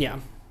done. Yeah.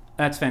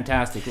 That's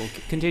fantastic. Well,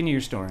 continue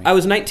your story. I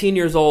was 19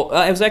 years old.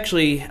 I was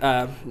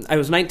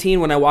 19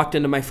 when I walked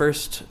into my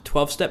first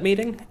 12-step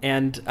meeting,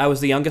 and I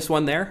was the youngest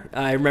one there.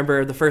 I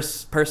remember the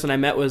first person I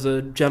met was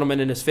a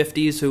gentleman in his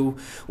 50s who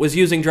was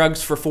using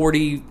drugs for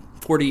 40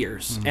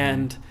 years.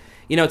 And,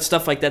 it's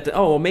stuff like that,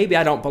 maybe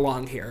I don't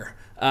belong here.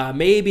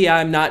 Maybe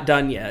I'm not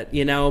done yet,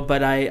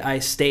 but I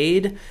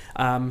stayed.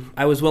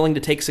 I was willing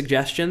to take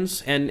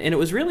suggestions, and it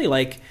was really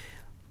like,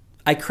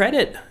 I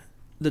credit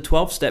the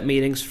 12-step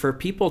meetings for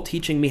people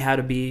teaching me how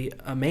to be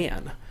a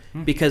man.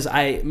 Because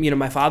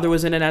my father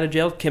was in and out of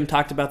jail. Kim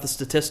talked about the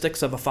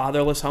statistics of a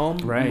fatherless home,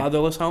 right. A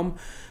motherless home.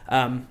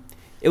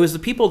 It was the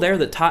people there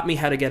that taught me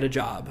how to get a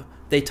job.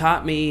 They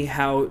taught me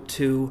how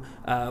to,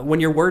 when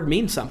your word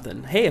means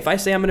something. Hey, if I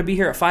say I'm going to be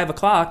here at 5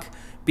 o'clock,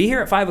 be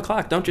here at 5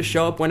 o'clock. Don't just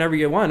show up whenever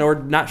you want or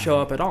not show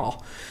up at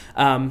all.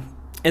 And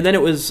then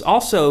it was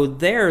also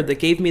there that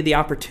gave me the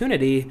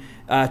opportunity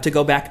to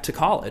go back to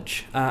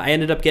college. I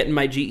ended up getting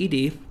my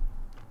GED.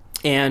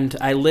 And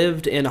I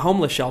lived in a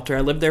homeless shelter.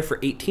 I lived there for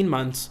 18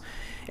 months.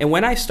 And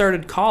when I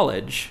started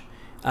college,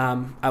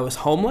 I was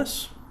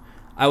homeless.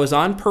 I was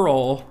on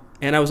parole,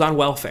 and I was on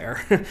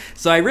welfare.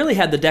 So I really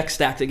had the deck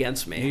stacked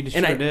against me. You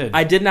sure did.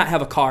 I did not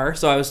have a car,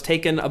 so I was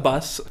taking a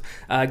bus.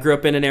 Grew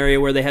up in an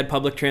area where they had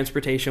public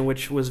transportation,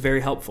 which was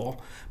very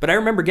helpful. But I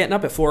remember getting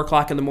up at 4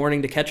 o'clock in the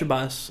morning to catch a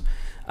bus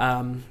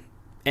and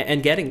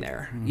getting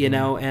there,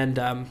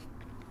 And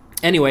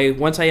anyway,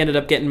 once I ended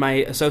up getting my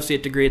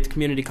associate degree at the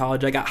community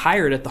college, I got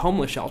hired at the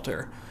homeless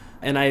shelter.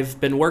 And I've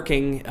been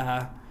working,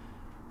 kind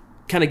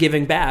of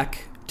giving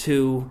back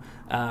to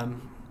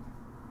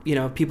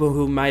people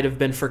who might have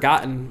been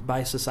forgotten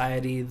by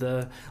society,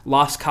 the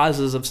lost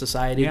causes of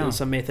society, that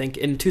some may think.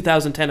 In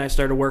 2010, I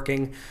started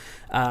working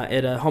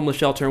at a homeless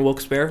shelter in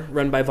Wilkes-Barre,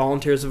 run by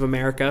Volunteers of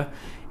America,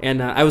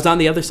 and I was on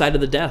the other side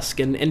of the desk.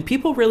 And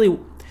people really,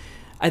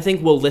 I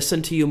think, will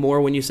listen to you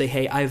more when you say,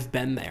 hey, I've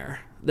been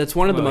there. That's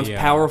one of the most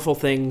powerful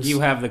things.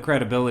 You have the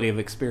credibility of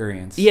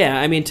experience. Yeah,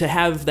 I mean, to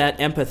have that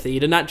empathy,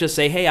 to not just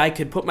say, hey, I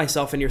could put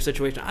myself in your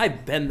situation.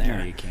 I've been there.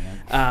 No, you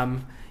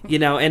can't.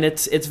 And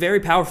it's very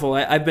powerful.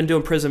 I've been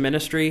doing prison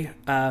ministry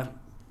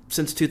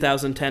since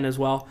 2010 as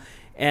well.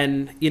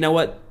 And you know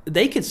what?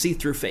 They could see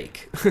through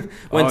fake.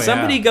 When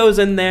somebody goes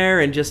in there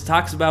and just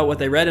talks about what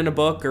they read in a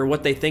book or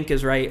what they think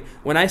is right,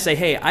 when I say,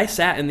 hey, I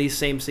sat in these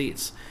same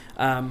seats,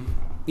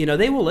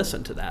 they will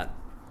listen to that.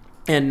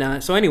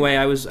 And so anyway,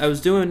 I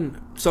was doing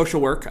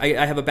social work.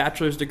 I have a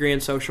bachelor's degree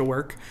in social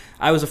work.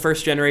 I was a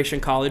first-generation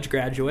college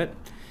graduate,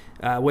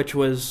 which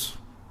was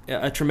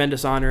a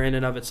tremendous honor in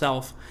and of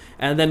itself.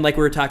 And then, like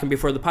we were talking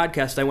before the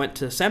podcast, I went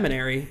to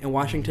seminary in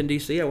Washington,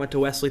 D.C. I went to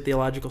Wesley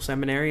Theological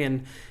Seminary,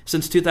 and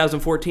since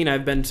 2014,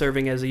 I've been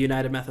serving as a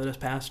United Methodist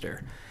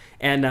pastor.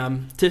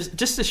 And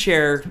just to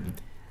share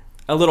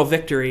a little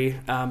victory,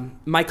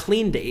 my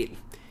clean date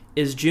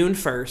is June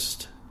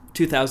 1st,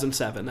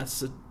 2007. That's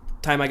the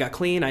time I got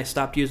clean. I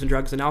stopped using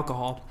drugs and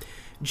alcohol.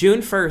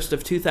 June 1st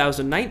of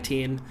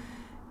 2019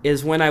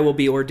 is when I will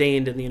be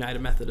ordained in the United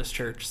Methodist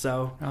Church.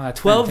 So 12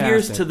 fantastic.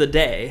 Years to the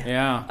day.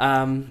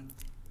 Yeah.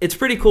 It's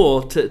pretty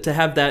cool to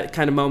have that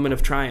kind of moment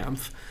of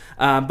triumph.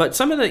 But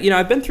some of the,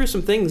 I've been through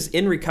some things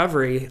in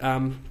recovery.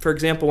 For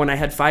example, when I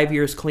had 5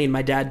 years clean,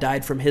 my dad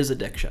died from his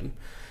addiction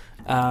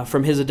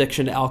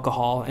to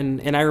alcohol.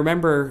 And I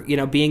remember,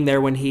 being there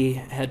when he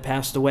had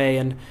passed away.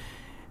 And,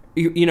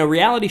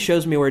 reality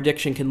shows me where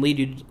addiction can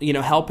lead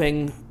you,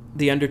 helping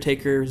the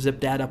undertaker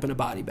zip dad up in a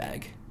body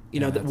bag.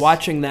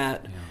 Watching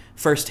that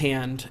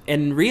firsthand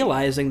and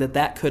realizing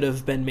that could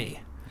have been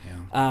me.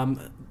 Yeah.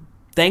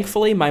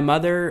 Thankfully, my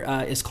mother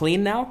is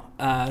clean now.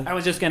 I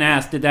was just going to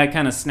ask, did that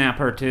kind of snap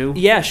her too?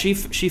 Yeah, she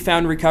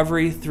found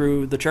recovery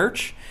through the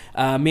church.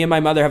 Me and my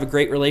mother have a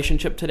great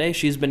relationship today.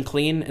 She's been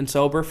clean and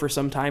sober for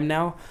some time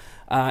now,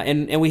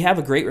 and we have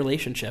a great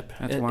relationship.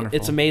 That's wonderful.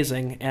 It's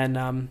amazing,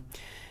 and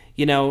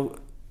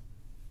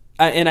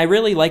and I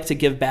really like to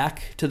give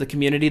back to the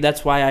community.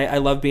 That's why I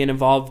love being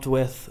involved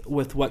with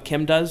what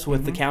Kim does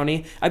with the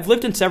county. I've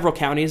lived in several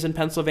counties in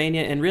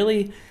Pennsylvania, and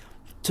really,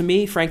 to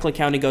me, Franklin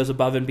County goes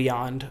above and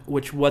beyond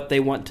what they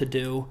want to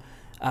do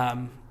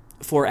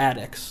for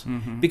addicts.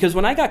 Mm-hmm. Because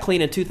when I got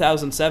clean in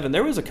 2007,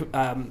 there was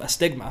a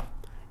stigma.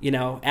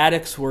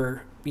 Addicts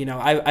were,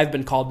 I've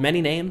been called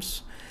many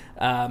names.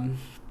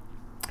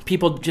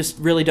 People just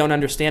really don't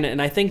understand it.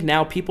 And I think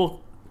now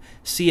people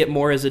see it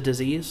more as a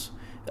disease.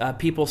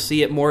 People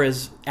see it more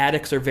as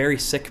addicts are very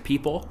sick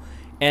people,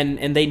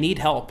 and they need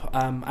help.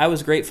 I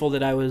was grateful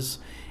that I was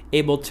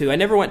able to. I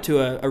never went to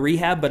a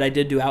rehab, but I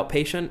did do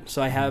outpatient,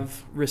 so I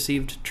have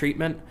received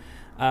treatment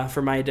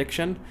for my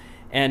addiction.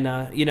 And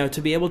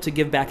to be able to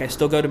give back, I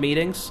still go to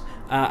meetings.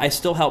 I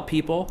still help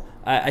people.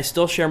 I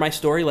still share my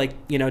story,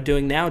 like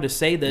doing now, to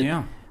say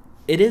that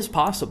it is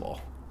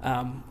possible.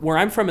 Where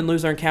I'm from in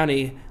Luzerne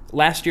County,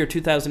 last year,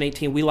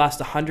 2018, we lost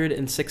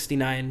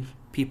 169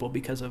 people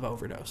because of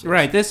overdoses.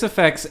 Right. This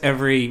affects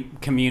every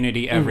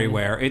community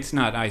everywhere. Mm-hmm. It's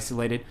not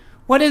isolated.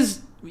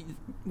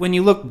 When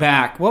you look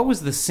back, what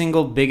was the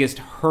single biggest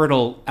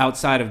hurdle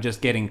outside of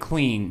just getting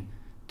clean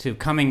to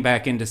coming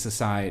back into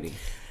society?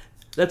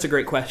 That's a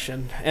great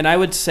question. And I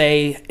would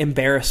say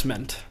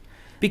embarrassment.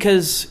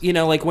 Because,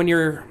 like when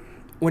you're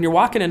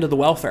walking into the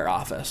welfare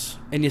office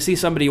and you see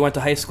somebody you went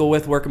to high school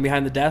with working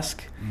behind the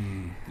desk,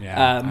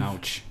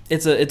 ouch.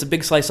 It's a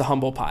big slice of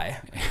humble pie.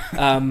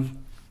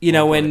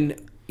 When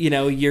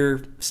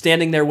you're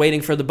standing there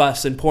waiting for the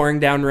bus and pouring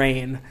down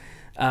rain,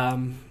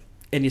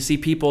 and you see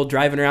people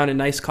driving around in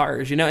nice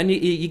cars, and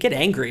you get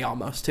angry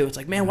almost too. It's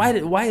like, man,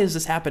 why is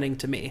this happening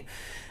to me?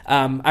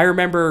 I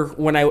remember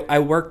when I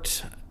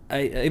worked, I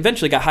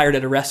eventually got hired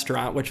at a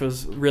restaurant, which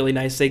was really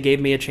nice. They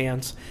gave me a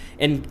chance,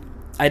 and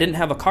I didn't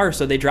have a car,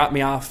 so they dropped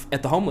me off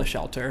at the homeless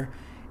shelter.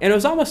 And it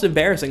was almost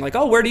embarrassing, like,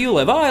 oh, where do you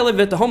live? Oh, I live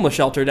at the homeless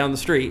shelter down the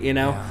street,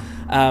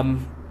 Yeah.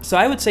 So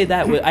I would say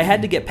that I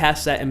had to get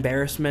past that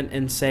embarrassment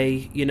and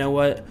say, you know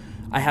what,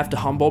 I have to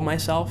humble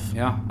myself.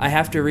 Yeah. I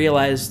have to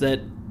realize that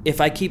if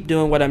I keep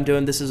doing what I'm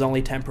doing, this is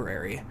only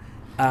temporary.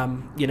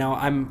 I'm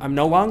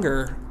no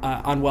longer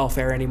on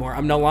welfare anymore.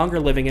 I'm no longer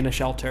living in a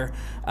shelter.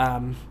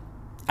 I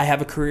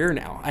have a career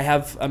now. I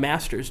have a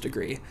master's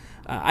degree.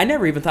 I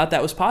never even thought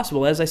that was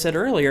possible. As I said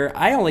earlier,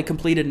 I only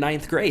completed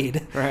 9th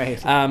grade. Right.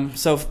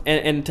 So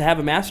to have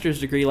a master's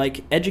degree,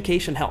 like,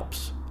 education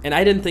helps. And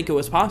I didn't think it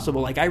was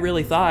possible. Like, I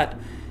really thought,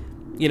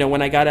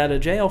 when I got out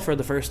of jail for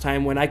the first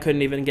time, when I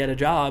couldn't even get a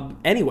job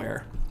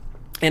anywhere.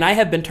 And I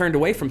have been turned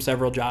away from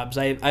several jobs.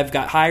 I've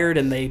got hired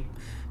and they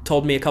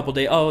told me a couple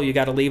days, oh, you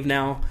got to leave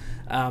now.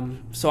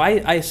 So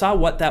I saw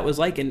what that was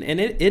like, and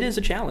it is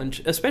a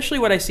challenge, especially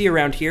what I see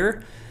around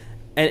here.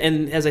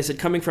 And as I said,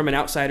 coming from an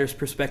outsider's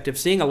perspective,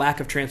 seeing a lack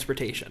of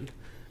transportation.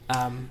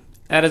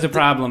 That is a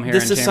problem here.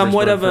 This is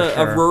somewhat of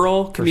a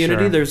rural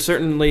community. Sure. There's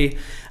certainly,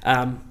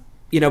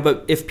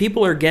 but if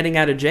people are getting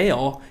out of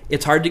jail,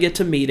 it's hard to get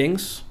to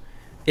meetings.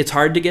 It's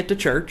hard to get to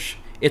church.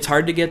 It's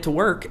hard to get to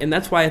work. And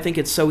that's why I think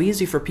it's so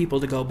easy for people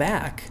to go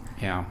back.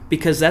 Yeah.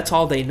 Because that's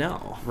all they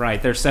know.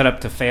 Right. They're set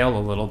up to fail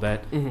a little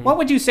bit. Mm-hmm. What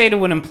would you say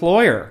to an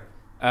employer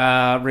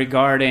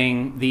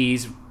regarding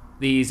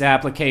these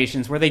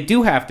applications where they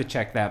do have to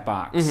check that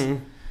box?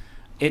 Mm-hmm.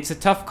 It's a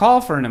tough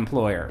call for an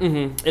employer.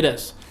 Mm-hmm. It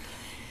is.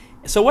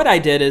 So what I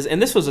did is, and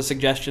this was a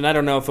suggestion, I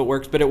don't know if it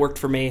works, but it worked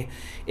for me,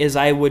 is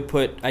I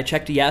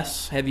checked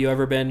yes, have you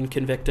ever been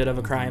convicted of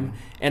a crime?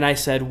 Mm-hmm. And I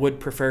said, would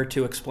prefer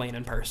to explain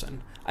in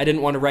person. I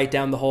didn't want to write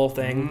down the whole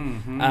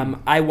thing. Mm-hmm.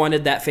 I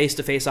wanted that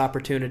face-to-face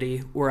opportunity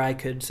where I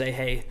could say,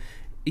 hey,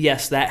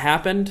 yes, that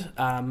happened.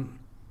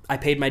 I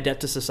paid my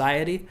debt to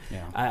society.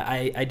 Yeah.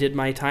 I did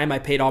my time. I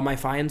paid all my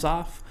fines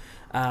off.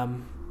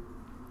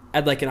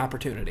 I'd like an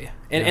opportunity.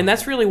 And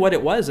that's really what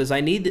it was, is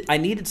I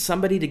needed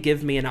somebody to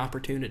give me an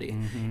opportunity.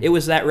 Mm-hmm. It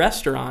was that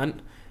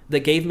restaurant that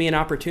gave me an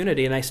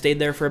opportunity, and I stayed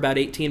there for about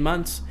 18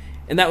 months.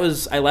 And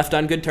I left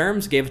on good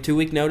terms, gave a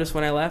 2-week notice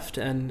when I left,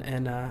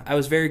 and I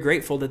was very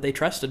grateful that they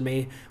trusted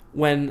me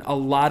when a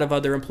lot of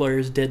other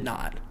employers did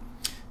not.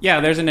 Yeah,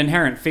 there's an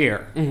inherent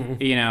fear.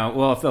 Mm-hmm.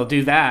 Well, if they'll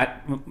do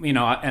that,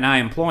 and I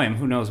employ them,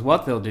 who knows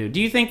what they'll do.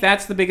 Do you think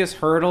that's the biggest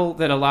hurdle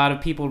that a lot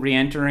of people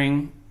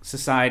reentering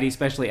society,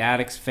 especially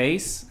addicts,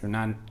 face? Or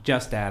not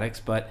just addicts,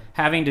 but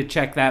having to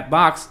check that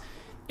box?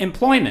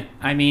 Employment.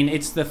 I mean,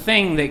 it's the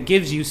thing that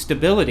gives you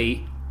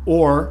stability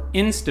or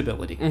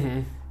instability.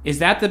 Mm-hmm. Is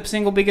that the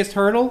single biggest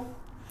hurdle?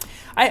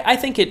 I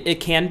think it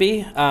can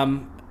be.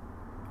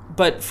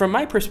 But from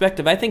my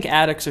perspective, I think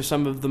addicts are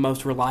some of the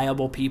most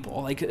reliable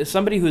people. Like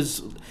somebody who's,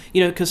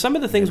 because some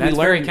of the things we learn...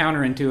 That's very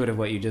counterintuitive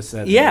what you just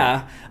said.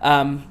 Yeah.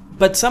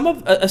 But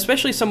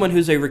especially someone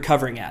who's a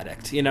recovering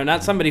addict,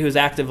 not somebody who's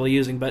actively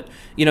using, but,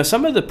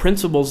 some of the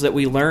principles that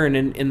we learn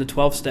in the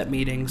 12-step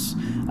meetings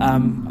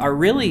are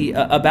really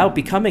about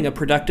becoming a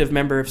productive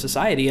member of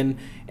society. And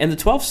the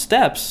 12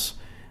 steps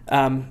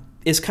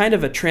is kind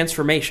of a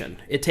transformation.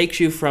 It takes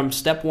you from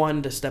step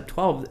 1 to step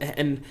 12,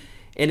 and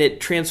it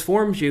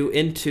transforms you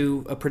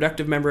into a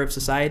productive member of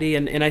society.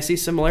 And I see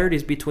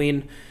similarities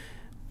between,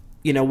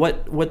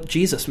 what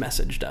Jesus'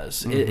 message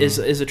does. Mm-hmm.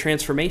 is a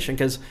transformation.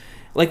 Because,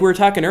 like we were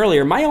talking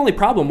earlier, my only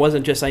problem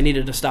wasn't just I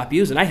needed to stop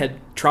using. I had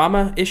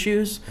trauma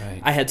issues.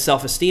 Right. I had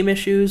self-esteem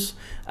issues.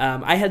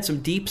 I had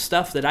some deep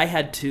stuff that I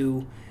had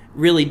to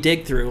really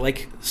dig through.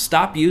 Like,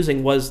 stop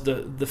using was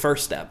the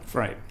first step.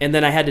 Right. And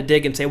then I had to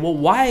dig and say, well,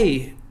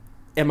 why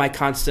am I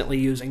constantly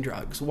using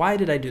drugs? Why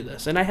did I do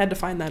this? And I had to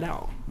find that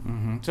out.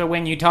 Mm-hmm. So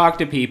when you talk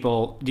to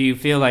people, do you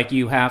feel like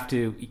you have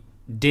to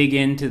dig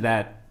into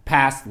that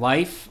past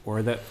life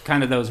or the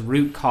kind of those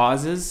root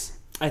causes?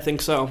 I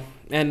think so.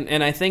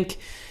 And I think,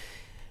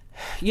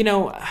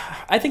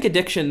 I think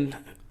addiction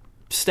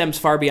stems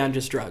far beyond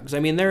just drugs. I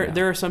mean,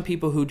 there are some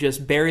people who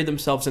just bury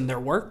themselves in their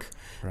work.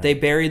 Right. They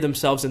bury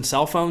themselves in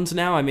cell phones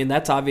now. I mean,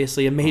 that's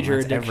obviously a major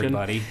addiction.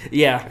 Everybody.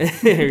 Yeah,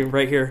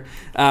 right here.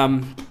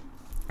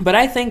 But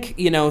I think,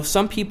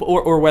 some people,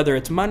 or whether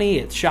it's money,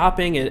 it's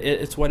shopping,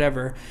 it's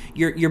whatever,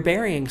 you're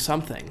burying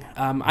something.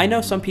 I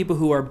know some people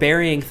who are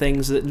burying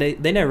things that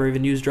they never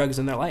even used drugs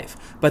in their life,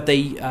 but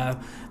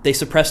they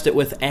suppressed it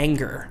with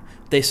anger.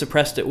 They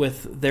suppressed it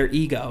with their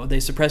ego. They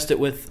suppressed it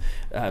with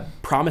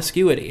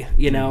promiscuity,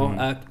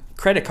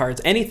 credit cards.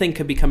 Anything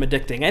could become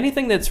addicting.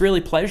 Anything that's really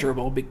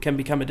pleasurable can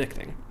become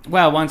addicting.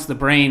 Well, once the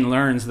brain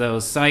learns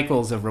those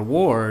cycles of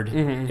reward,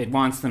 mm-hmm. it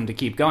wants them to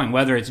keep going,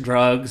 whether it's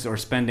drugs or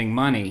spending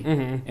money,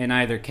 mm-hmm. in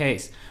either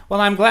case. Well,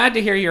 I'm glad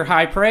to hear your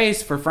high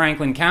praise for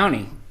Franklin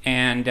County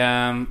and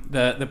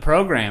the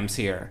programs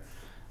here.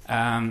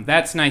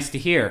 That's nice to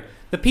hear.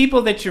 The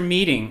people that you're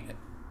meeting,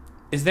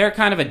 is there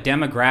kind of a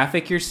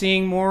demographic you're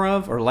seeing more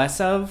of or less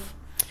of?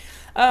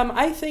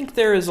 I think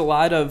there is a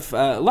lot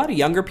of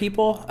younger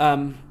people.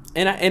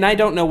 And I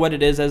don't know what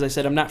it is. As I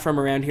said, I'm not from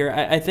around here.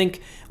 I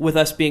think with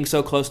us being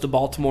so close to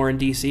Baltimore and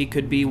D.C.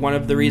 could be one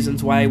of the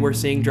reasons why we're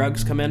seeing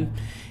drugs come in.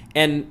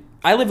 And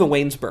I live in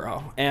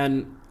Waynesboro,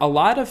 and a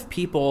lot of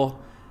people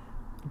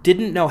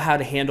didn't know how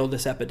to handle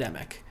this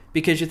epidemic.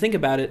 Because you think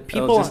about it,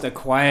 people... it's just a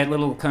quiet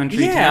little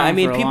country town. Yeah, I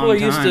mean, for a people long are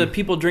used time. to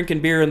people drinking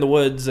beer in the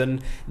woods,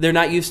 and they're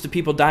not used to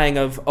people dying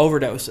of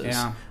overdoses.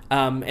 Yeah.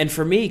 And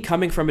for me,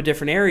 coming from a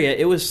different area,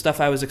 it was stuff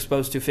I was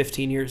exposed to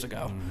 15 years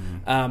ago.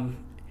 Mm-hmm.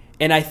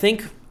 And I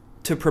think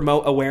to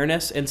promote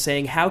awareness and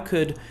saying how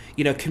could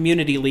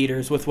community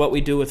leaders with what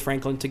we do with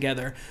Franklin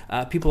Together,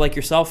 people like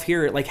yourself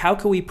here, like how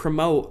can we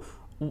promote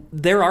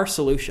there are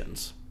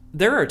solutions.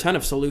 There are a ton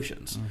of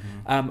solutions.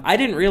 I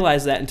didn't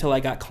realize that until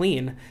I got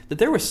clean, that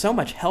there was so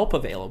much help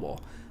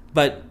available.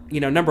 But,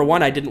 number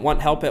one, I didn't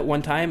want help at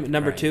one time.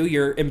 Number two,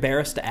 you're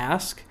embarrassed to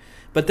ask.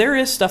 But there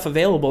is stuff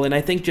available, and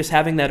I think just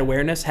having that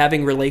awareness,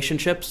 having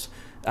relationships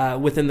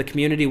within the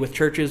community, with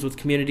churches, with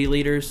community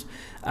leaders,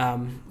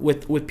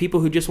 with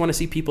people who just want to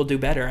see people do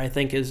better, I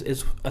think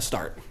is a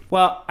start.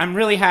 Well, I'm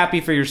really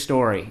happy for your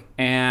story,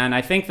 and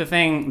I think the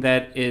thing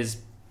that is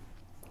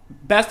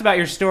best about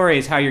your story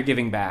is how you're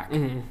giving back.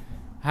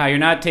 How you're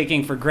not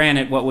taking for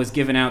granted what was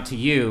given out to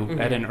you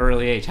at an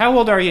early age. How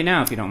old are you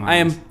now, if you don't mind? I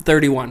am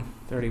 31.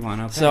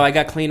 31, okay. So I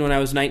got clean when I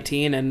was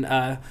 19,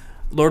 and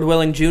Lord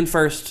willing, June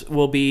 1st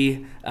will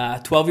be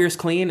 12 years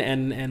clean,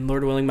 and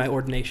Lord willing, my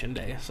ordination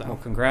day. So, well,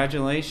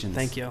 congratulations.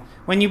 Thank you.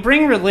 When you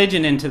bring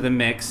religion into the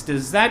mix,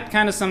 does that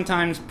kind of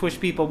sometimes push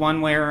people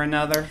one way or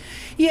another?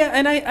 Yeah,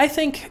 and I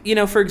think,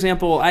 for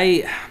example,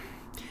 I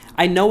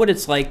know what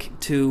it's like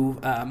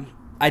to...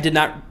 I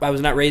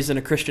was not raised in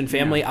a Christian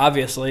family,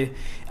 obviously.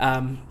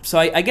 So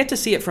I get to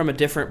see it from a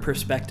different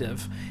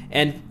perspective.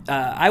 And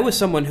I was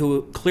someone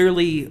who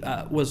clearly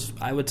was,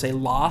 I would say,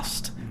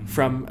 lost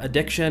from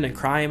addiction and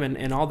crime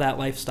and all that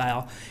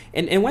lifestyle.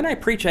 And when I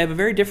preach, I have a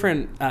very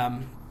different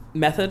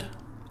method.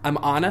 I'm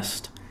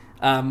honest.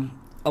 A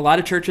lot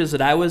of churches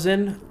that I was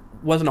in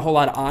wasn't a whole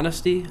lot of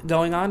honesty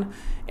going on.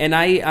 And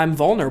I'm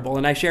vulnerable,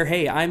 and I share,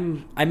 hey, I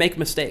make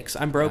mistakes.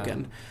 I'm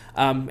broken.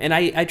 And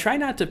I try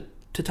not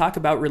to talk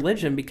about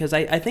religion, because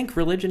I think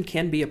religion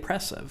can be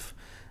oppressive.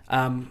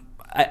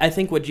 I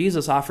think what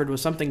Jesus offered was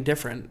something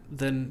different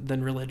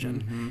than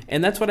religion.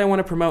 And that's what I want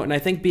to promote. And I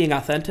think being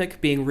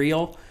authentic, being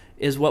real,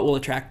 is what will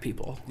attract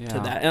people to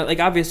that. And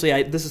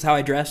obviously, this is how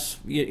I dress,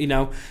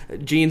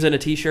 jeans and a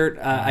t-shirt.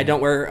 I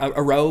don't wear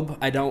a robe.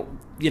 I don't,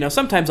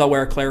 sometimes I'll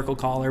wear a clerical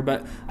collar,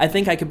 but I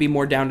think I could be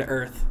more down to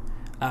earth.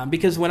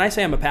 Because when I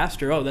say I'm a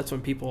pastor, that's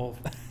when people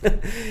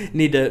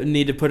need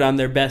to put on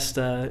their best,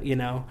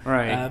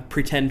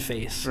 pretend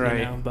face.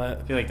 Right.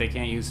 But I feel like they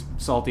can't use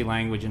salty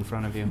language in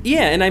front of you.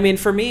 Yeah, and I mean,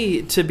 for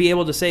me to be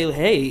able to say,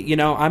 hey,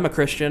 I'm a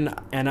Christian,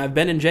 and I've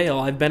been in jail,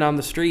 I've been on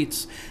the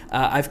streets,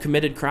 I've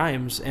committed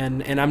crimes,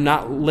 and I'm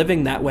not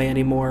living that way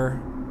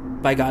anymore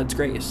by God's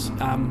grace.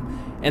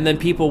 And then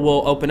people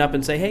will open up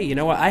and say, hey, you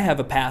know what, I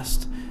have a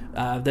past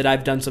that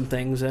I've done some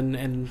things,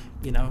 and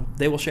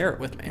they will share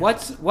it with me.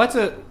 What's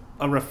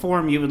a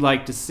reform you would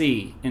like to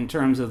see in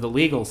terms of the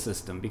legal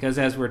system? Because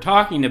as we're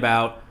talking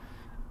about,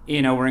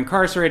 we're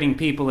incarcerating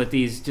people at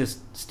these just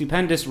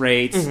stupendous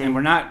rates, and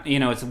we're not,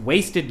 it's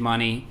wasted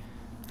money.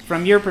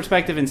 From your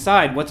perspective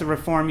inside, what's a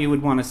reform you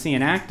would want to see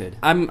enacted?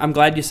 I'm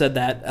glad you said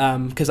that,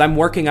 because I'm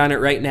working on it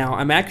right now.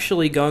 I'm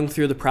actually going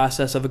through the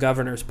process of a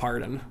governor's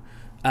pardon.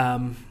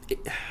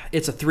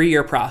 It's a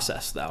 3-year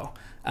process, though.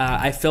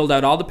 I filled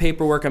out all the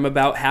paperwork. I'm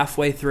about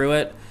halfway through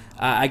it.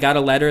 I got a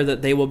letter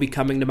that they will be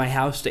coming to my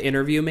house to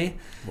interview me.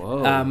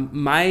 Whoa.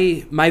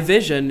 My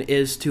vision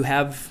is to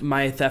have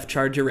my theft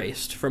charge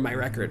erased from my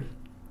record.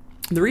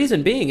 The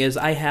reason being is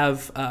I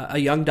have a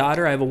young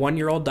daughter. I have a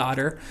 1-year-old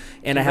daughter,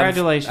 and I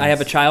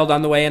have a child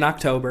on the way in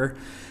October.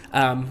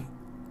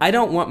 I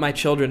don't want my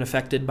children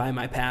affected by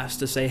my past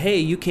to say, hey,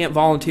 you can't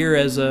volunteer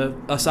as a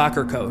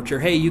soccer coach, or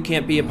hey, you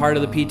can't be a part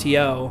of the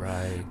PTO.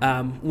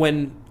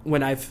 Right.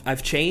 When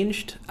I've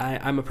changed,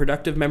 I'm a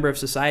productive member of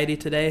society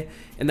today,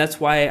 and that's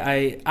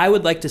why I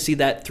would like to see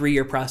that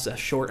 3-year process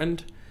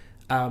shortened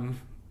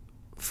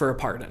for a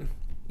pardon.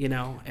 And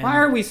why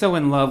are we so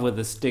in love with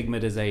the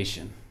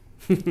stigmatization?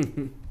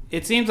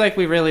 It seems like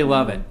we really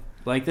love it.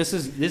 Like, this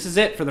is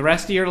it for the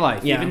rest of your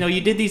life. Yeah. Even though you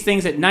did these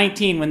things at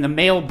 19 when the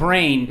male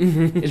brain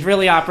is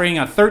really operating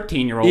on a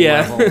 13-year-old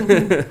level.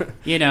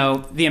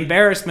 The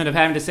embarrassment of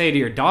having to say to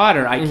your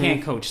daughter, I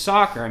can't coach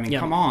soccer. I mean,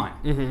 come on.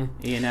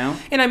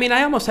 And I mean,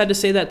 I almost had to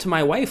say that to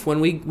my wife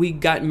when we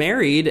got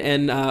married,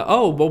 and,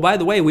 by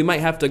the way, we might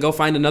have to go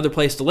find another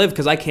place to live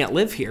because I can't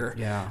live here.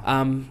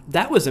 Yeah.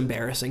 That was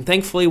embarrassing.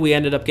 Thankfully, we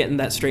ended up getting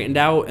that straightened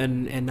out,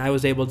 and I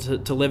was able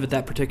to live at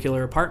that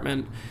particular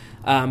apartment.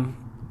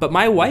 But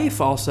my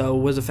wife also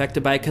was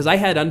affected by it because I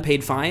had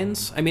unpaid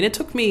fines. I mean, it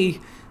took me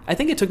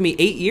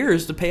 8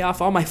 years to pay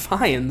off all my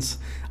fines.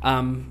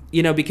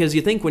 Because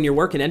you think when you're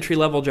working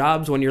entry-level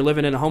jobs, when you're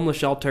living in a homeless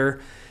shelter,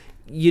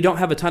 you don't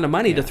have a ton of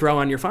money to throw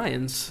on your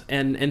fines.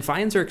 And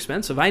fines are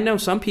expensive. I know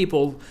some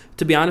people,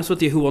 to be honest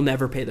with you, who will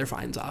never pay their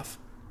fines off.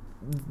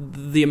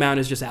 The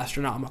amount is just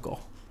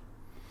astronomical.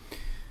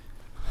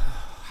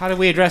 How do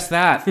we address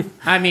that?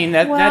 I mean,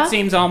 that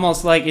seems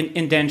almost like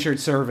indentured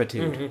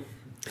servitude.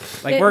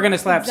 Like, we're going to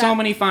slap so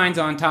many fines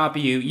on top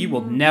of you, you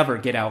will never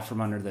get out from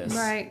under this.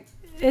 Right.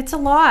 It's a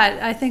lot.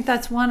 I think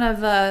that's one of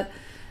the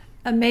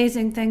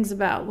amazing things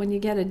about when you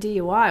get a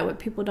DUI. What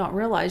people don't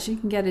realize, you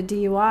can get a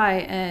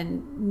DUI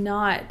and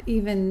not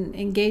even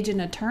engage an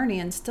attorney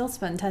and still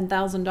spend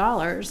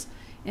 $10,000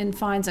 in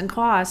fines and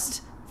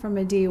costs from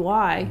a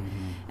DUI.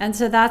 And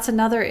so that's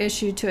another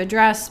issue to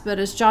address. But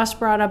as Josh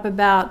brought up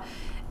about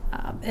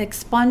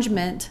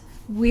expungement,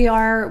 we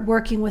are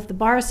working with the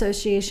Bar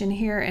Association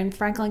here in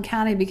Franklin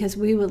County because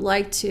we would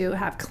like to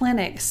have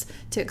clinics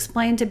to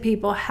explain to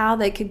people how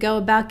they could go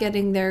about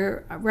getting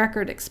their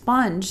record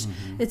expunged.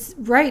 It's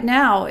right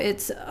now,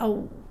 it's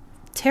a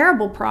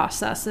terrible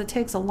process. It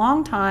takes a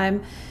long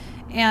time,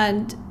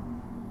 and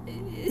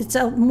it's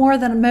more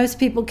than most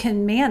people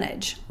can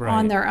manage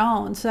on their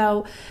own.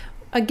 So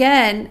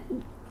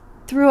again,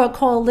 through a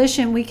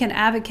coalition, we can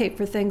advocate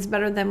for things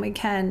better than we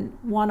can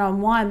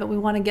one-on-one, but we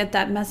want to get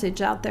that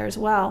message out there as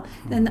well.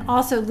 And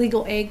also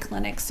legal aid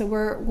clinics. So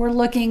we're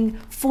looking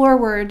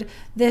forward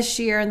this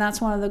year, and that's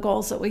one of the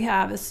goals that we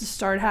have, is to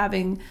start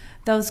having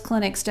those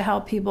clinics to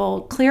help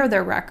people clear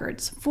their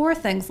records for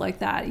things like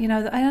that. You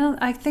know,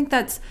 I think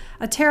that's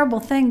a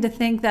terrible thing to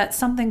think that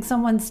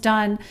someone's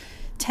done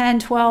 10,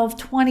 12,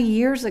 20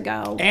 years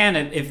ago. And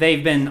if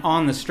they've been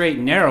on the straight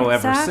and narrow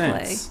ever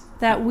since.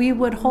 That we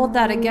would hold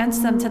that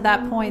against them to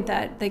that point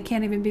that they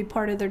can't even be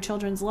part of their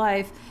children's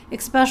life,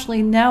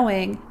 especially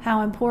knowing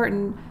how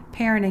important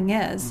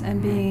parenting is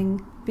and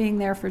being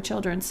there for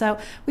children. So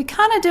we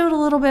kind of do it a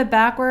little bit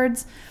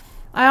backwards.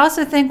 I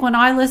also think when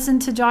I listen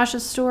to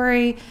Josh's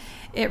story,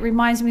 it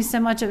reminds me so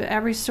much of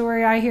every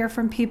story I hear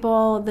from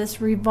people,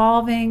 this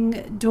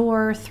revolving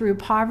door through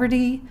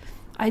poverty.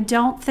 I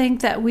don't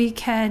think that we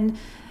can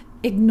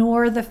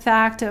ignore the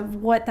fact of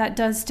what that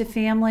does to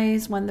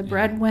families when the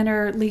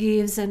breadwinner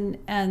leaves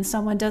and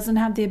someone doesn't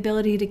have the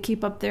ability to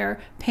keep up their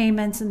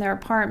payments in their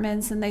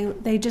apartments, and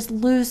they just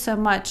lose so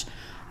much.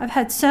 I've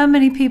had so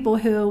many people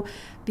who,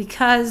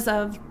 because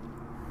of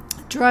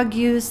drug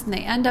use, and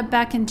they end up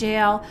back in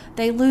jail,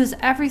 they lose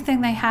everything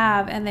they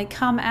have and they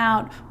come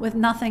out with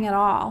nothing at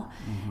all.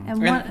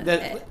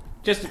 And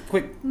just a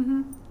quick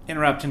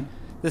interruption.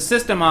 The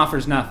system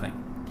offers nothing.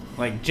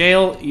 Like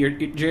jail,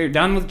 you're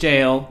done with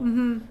jail.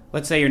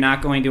 Let's say you're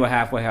not going to a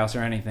halfway house or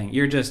anything.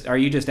 Are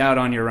you just out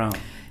on your own?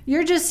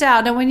 You're just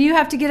out. And when you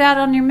have to get out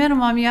on your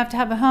minimum, you have to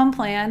have a home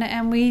plan.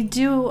 And we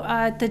do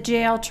at the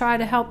jail try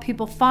to help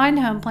people find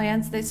home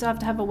plans. They still have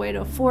to have a way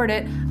to afford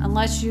it,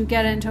 unless you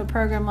get into a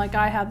program like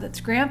I have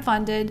that's grant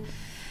funded.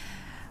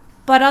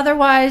 But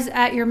otherwise,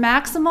 at your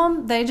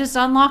maximum, they just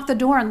unlock the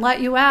door and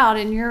let you out,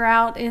 and you're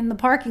out in the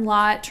parking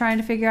lot trying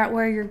to figure out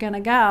where you're going to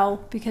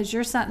go because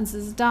your sentence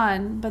is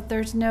done, but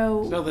there's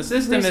no... So the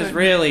system is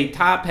really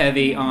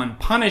top-heavy on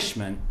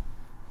punishment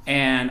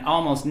and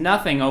almost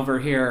nothing over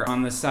here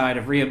on the side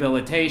of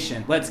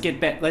rehabilitation. Let's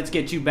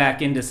get you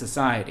back into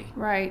society.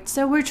 Right.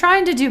 So we're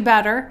trying to do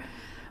better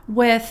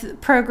with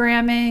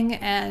programming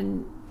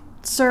and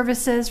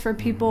services for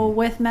people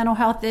with mental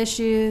health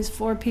issues,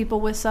 for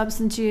people with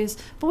substance use,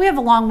 but we have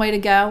a long way to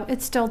go.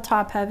 It's still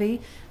top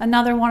heavy.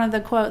 Another one of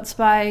the quotes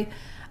by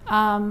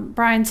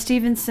Brian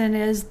Stevenson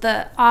is,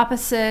 the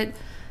opposite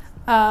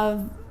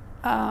of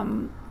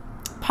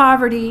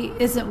poverty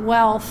isn't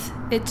wealth,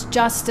 it's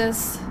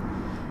justice.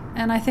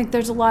 And I think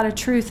there's a lot of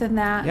truth in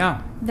that.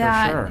 Yeah,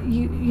 that for sure.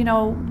 You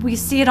know, we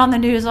see it on the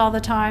news all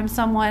the time.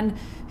 Someone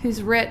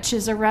who's rich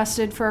is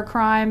arrested for a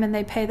crime and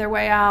they pay their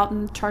way out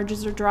and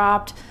charges are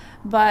dropped.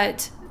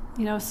 But,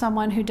 you know,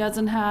 someone who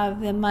doesn't have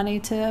the money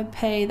to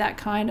pay that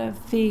kind of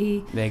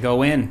fee, they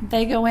go in.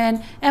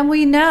 And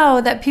we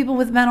know that people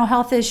with mental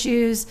health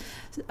issues,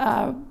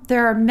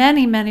 there are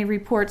many, many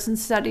reports and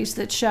studies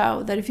that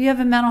show that if you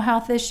have a mental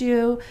health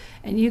issue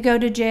and you go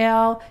to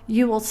jail,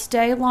 you will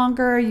stay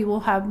longer, you will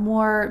have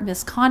more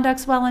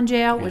misconducts while in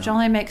jail, which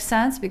only makes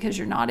sense because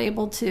you're not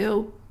able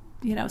to,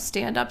 you know,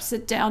 stand up,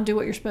 sit down, do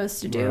what you're supposed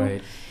to do.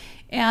 Right.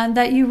 And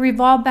that you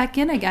revolve back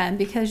in again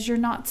because you're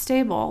not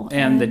stable.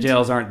 And the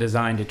jails aren't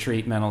designed to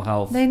treat mental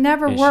health They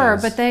never issues. were,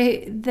 but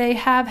they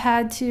have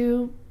had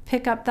to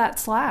pick up that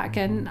slack.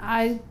 And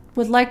I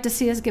would like to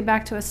see us get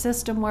back to a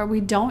system where we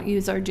don't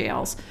use our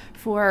jails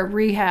for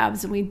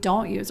rehabs and we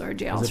don't use our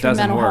jails for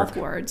mental health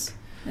wards.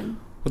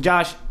 Well,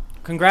 Josh,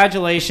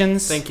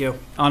 congratulations. Thank you.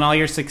 On all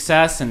your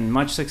success and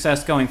much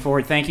success going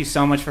forward. Thank you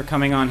so much for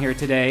coming on here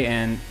today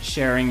and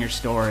sharing your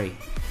story.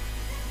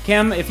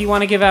 Kim, if you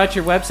want to give out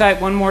your website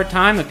one more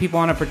time, if people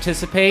want to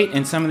participate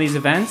in some of these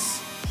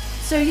events.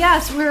 So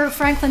yes, we're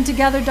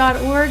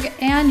franklintogether.org,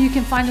 and you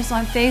can find us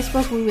on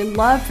Facebook. We would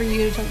love for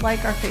you to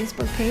like our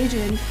Facebook page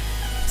and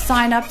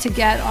sign up to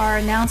get our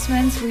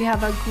announcements. We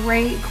have a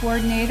great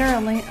coordinator,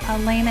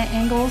 Elena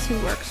Ingalls, who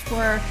works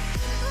for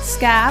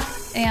SCAP,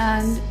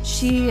 and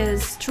she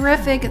is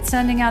terrific at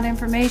sending out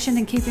information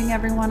and keeping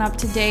everyone up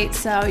to date.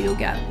 So you'll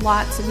get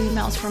lots of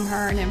emails from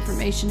her and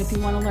information if you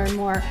want to learn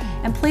more.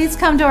 And please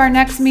come to our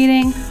next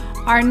meeting.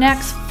 Our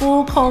next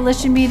full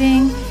coalition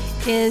meeting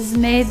is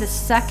May the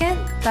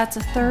 2nd. That's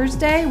a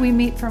Thursday. We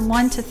meet from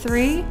 1 to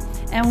 3,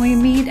 and we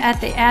meet at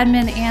the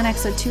admin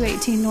annex at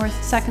 218 North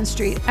 2nd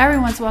Street.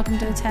 Everyone's welcome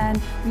to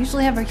attend. We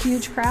usually have a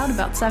huge crowd,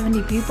 about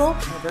 70 people.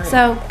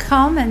 So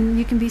come and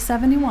you can be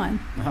 71.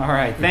 All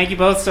right. Thank you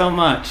both so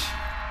much.